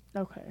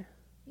 Okay.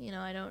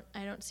 I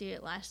don't see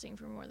it lasting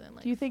for more than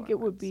like. Do you think 4 it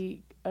would months.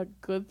 be a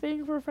good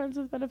thing for a friends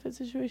with benefits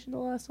situation to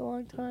last a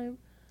long time?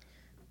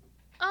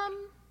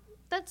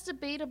 That's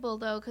debatable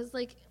though, because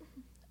like,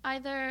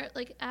 either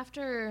like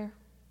after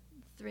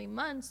 3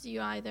 months,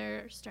 you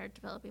either start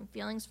developing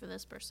feelings for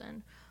this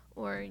person,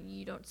 or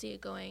you don't see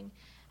it going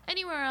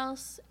anywhere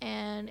else,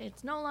 and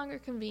it's no longer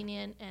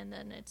convenient, and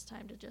then it's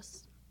time to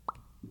just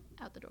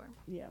out the door.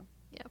 Yeah.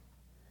 Yeah.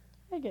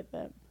 I get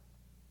that.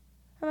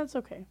 And that's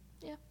okay.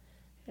 Yeah.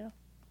 Yeah.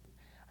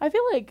 I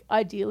feel like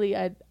ideally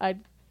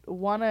I'd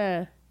want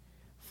to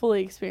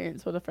fully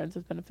experience what a friends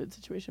with benefits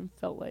situation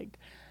felt like.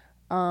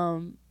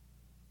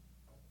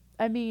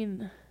 I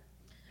mean,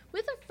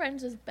 With a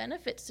friends with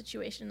benefits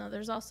situation, though,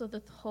 there's also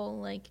the whole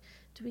like,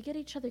 do we get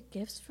each other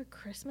gifts for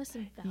Christmas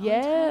and Valentine's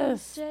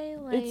yes. Day?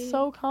 Like, It's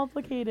so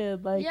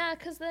complicated. Like, yeah,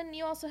 because then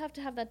you also have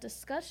to have that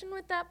discussion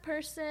with that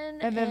person,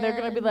 and then they're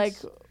going to be like,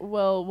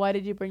 well, why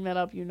did you bring that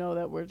up? You know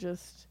that we're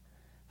just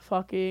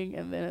fucking.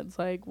 And then it's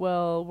like,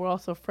 well, we're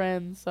also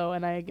friends. So,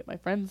 and I get my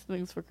friends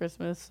things for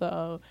Christmas.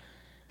 So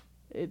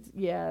it's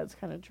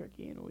kind of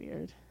tricky and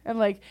weird. And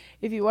like,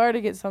 if you are to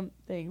get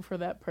something for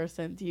that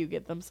person, do you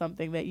get them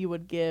something that you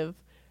would give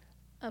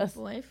a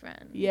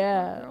boyfriend,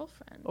 yeah, or a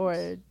girlfriend,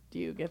 or do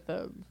you get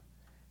them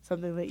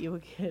something that you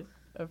would get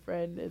a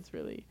friend? It's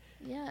really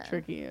yeah,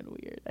 tricky and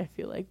weird, I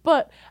feel like.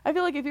 But I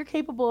feel like if you're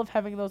capable of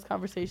having those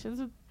conversations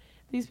with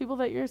these people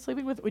that you're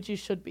sleeping with, which you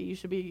should be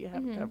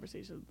having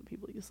conversations with the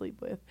people you sleep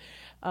with,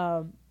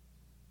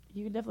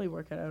 you can definitely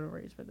work out an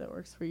arrangement that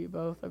works for you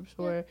both, I'm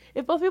sure. Yeah.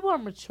 If both people are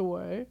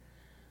mature,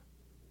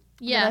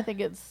 then I think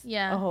it's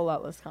a whole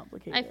lot less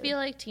complicated. I feel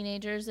like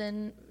teenagers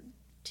and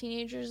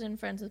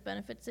friends with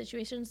benefits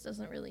situations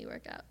doesn't really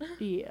work out.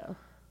 Yeah.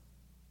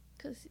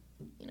 Because,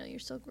 you're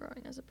still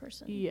growing as a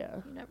person. Yeah.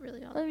 You're not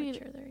really all that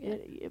mature there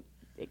yet.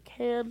 It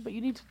can, but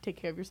you need to take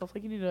care of yourself.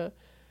 Like, you need to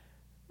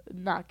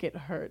not get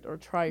hurt or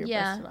try your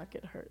best to not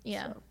get hurt.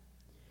 Yeah. So.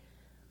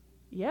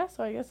 Yeah,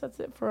 so I guess that's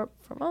it from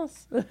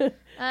us.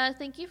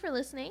 Thank you for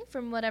listening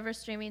from whatever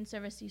streaming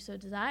service you so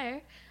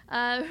desire.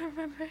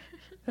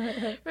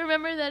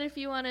 Remember that if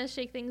you want to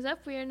shake things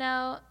up, we are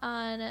now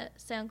on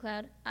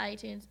SoundCloud,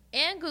 iTunes,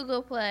 and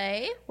Google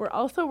Play. We're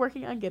also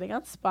working on getting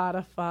on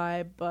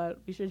Spotify, but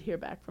we should hear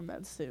back from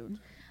that soon.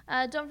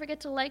 Don't forget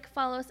to like,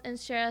 follow us, and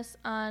share us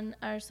on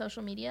our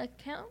social media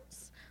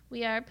accounts.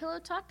 We are Pillow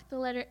Talk, the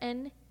letter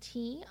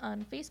NT,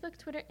 on Facebook,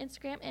 Twitter,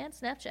 Instagram, and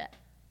Snapchat.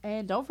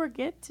 And don't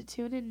forget to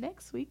tune in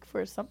next week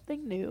for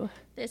something new.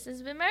 This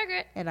has been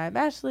Margaret. And I'm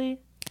Ashley.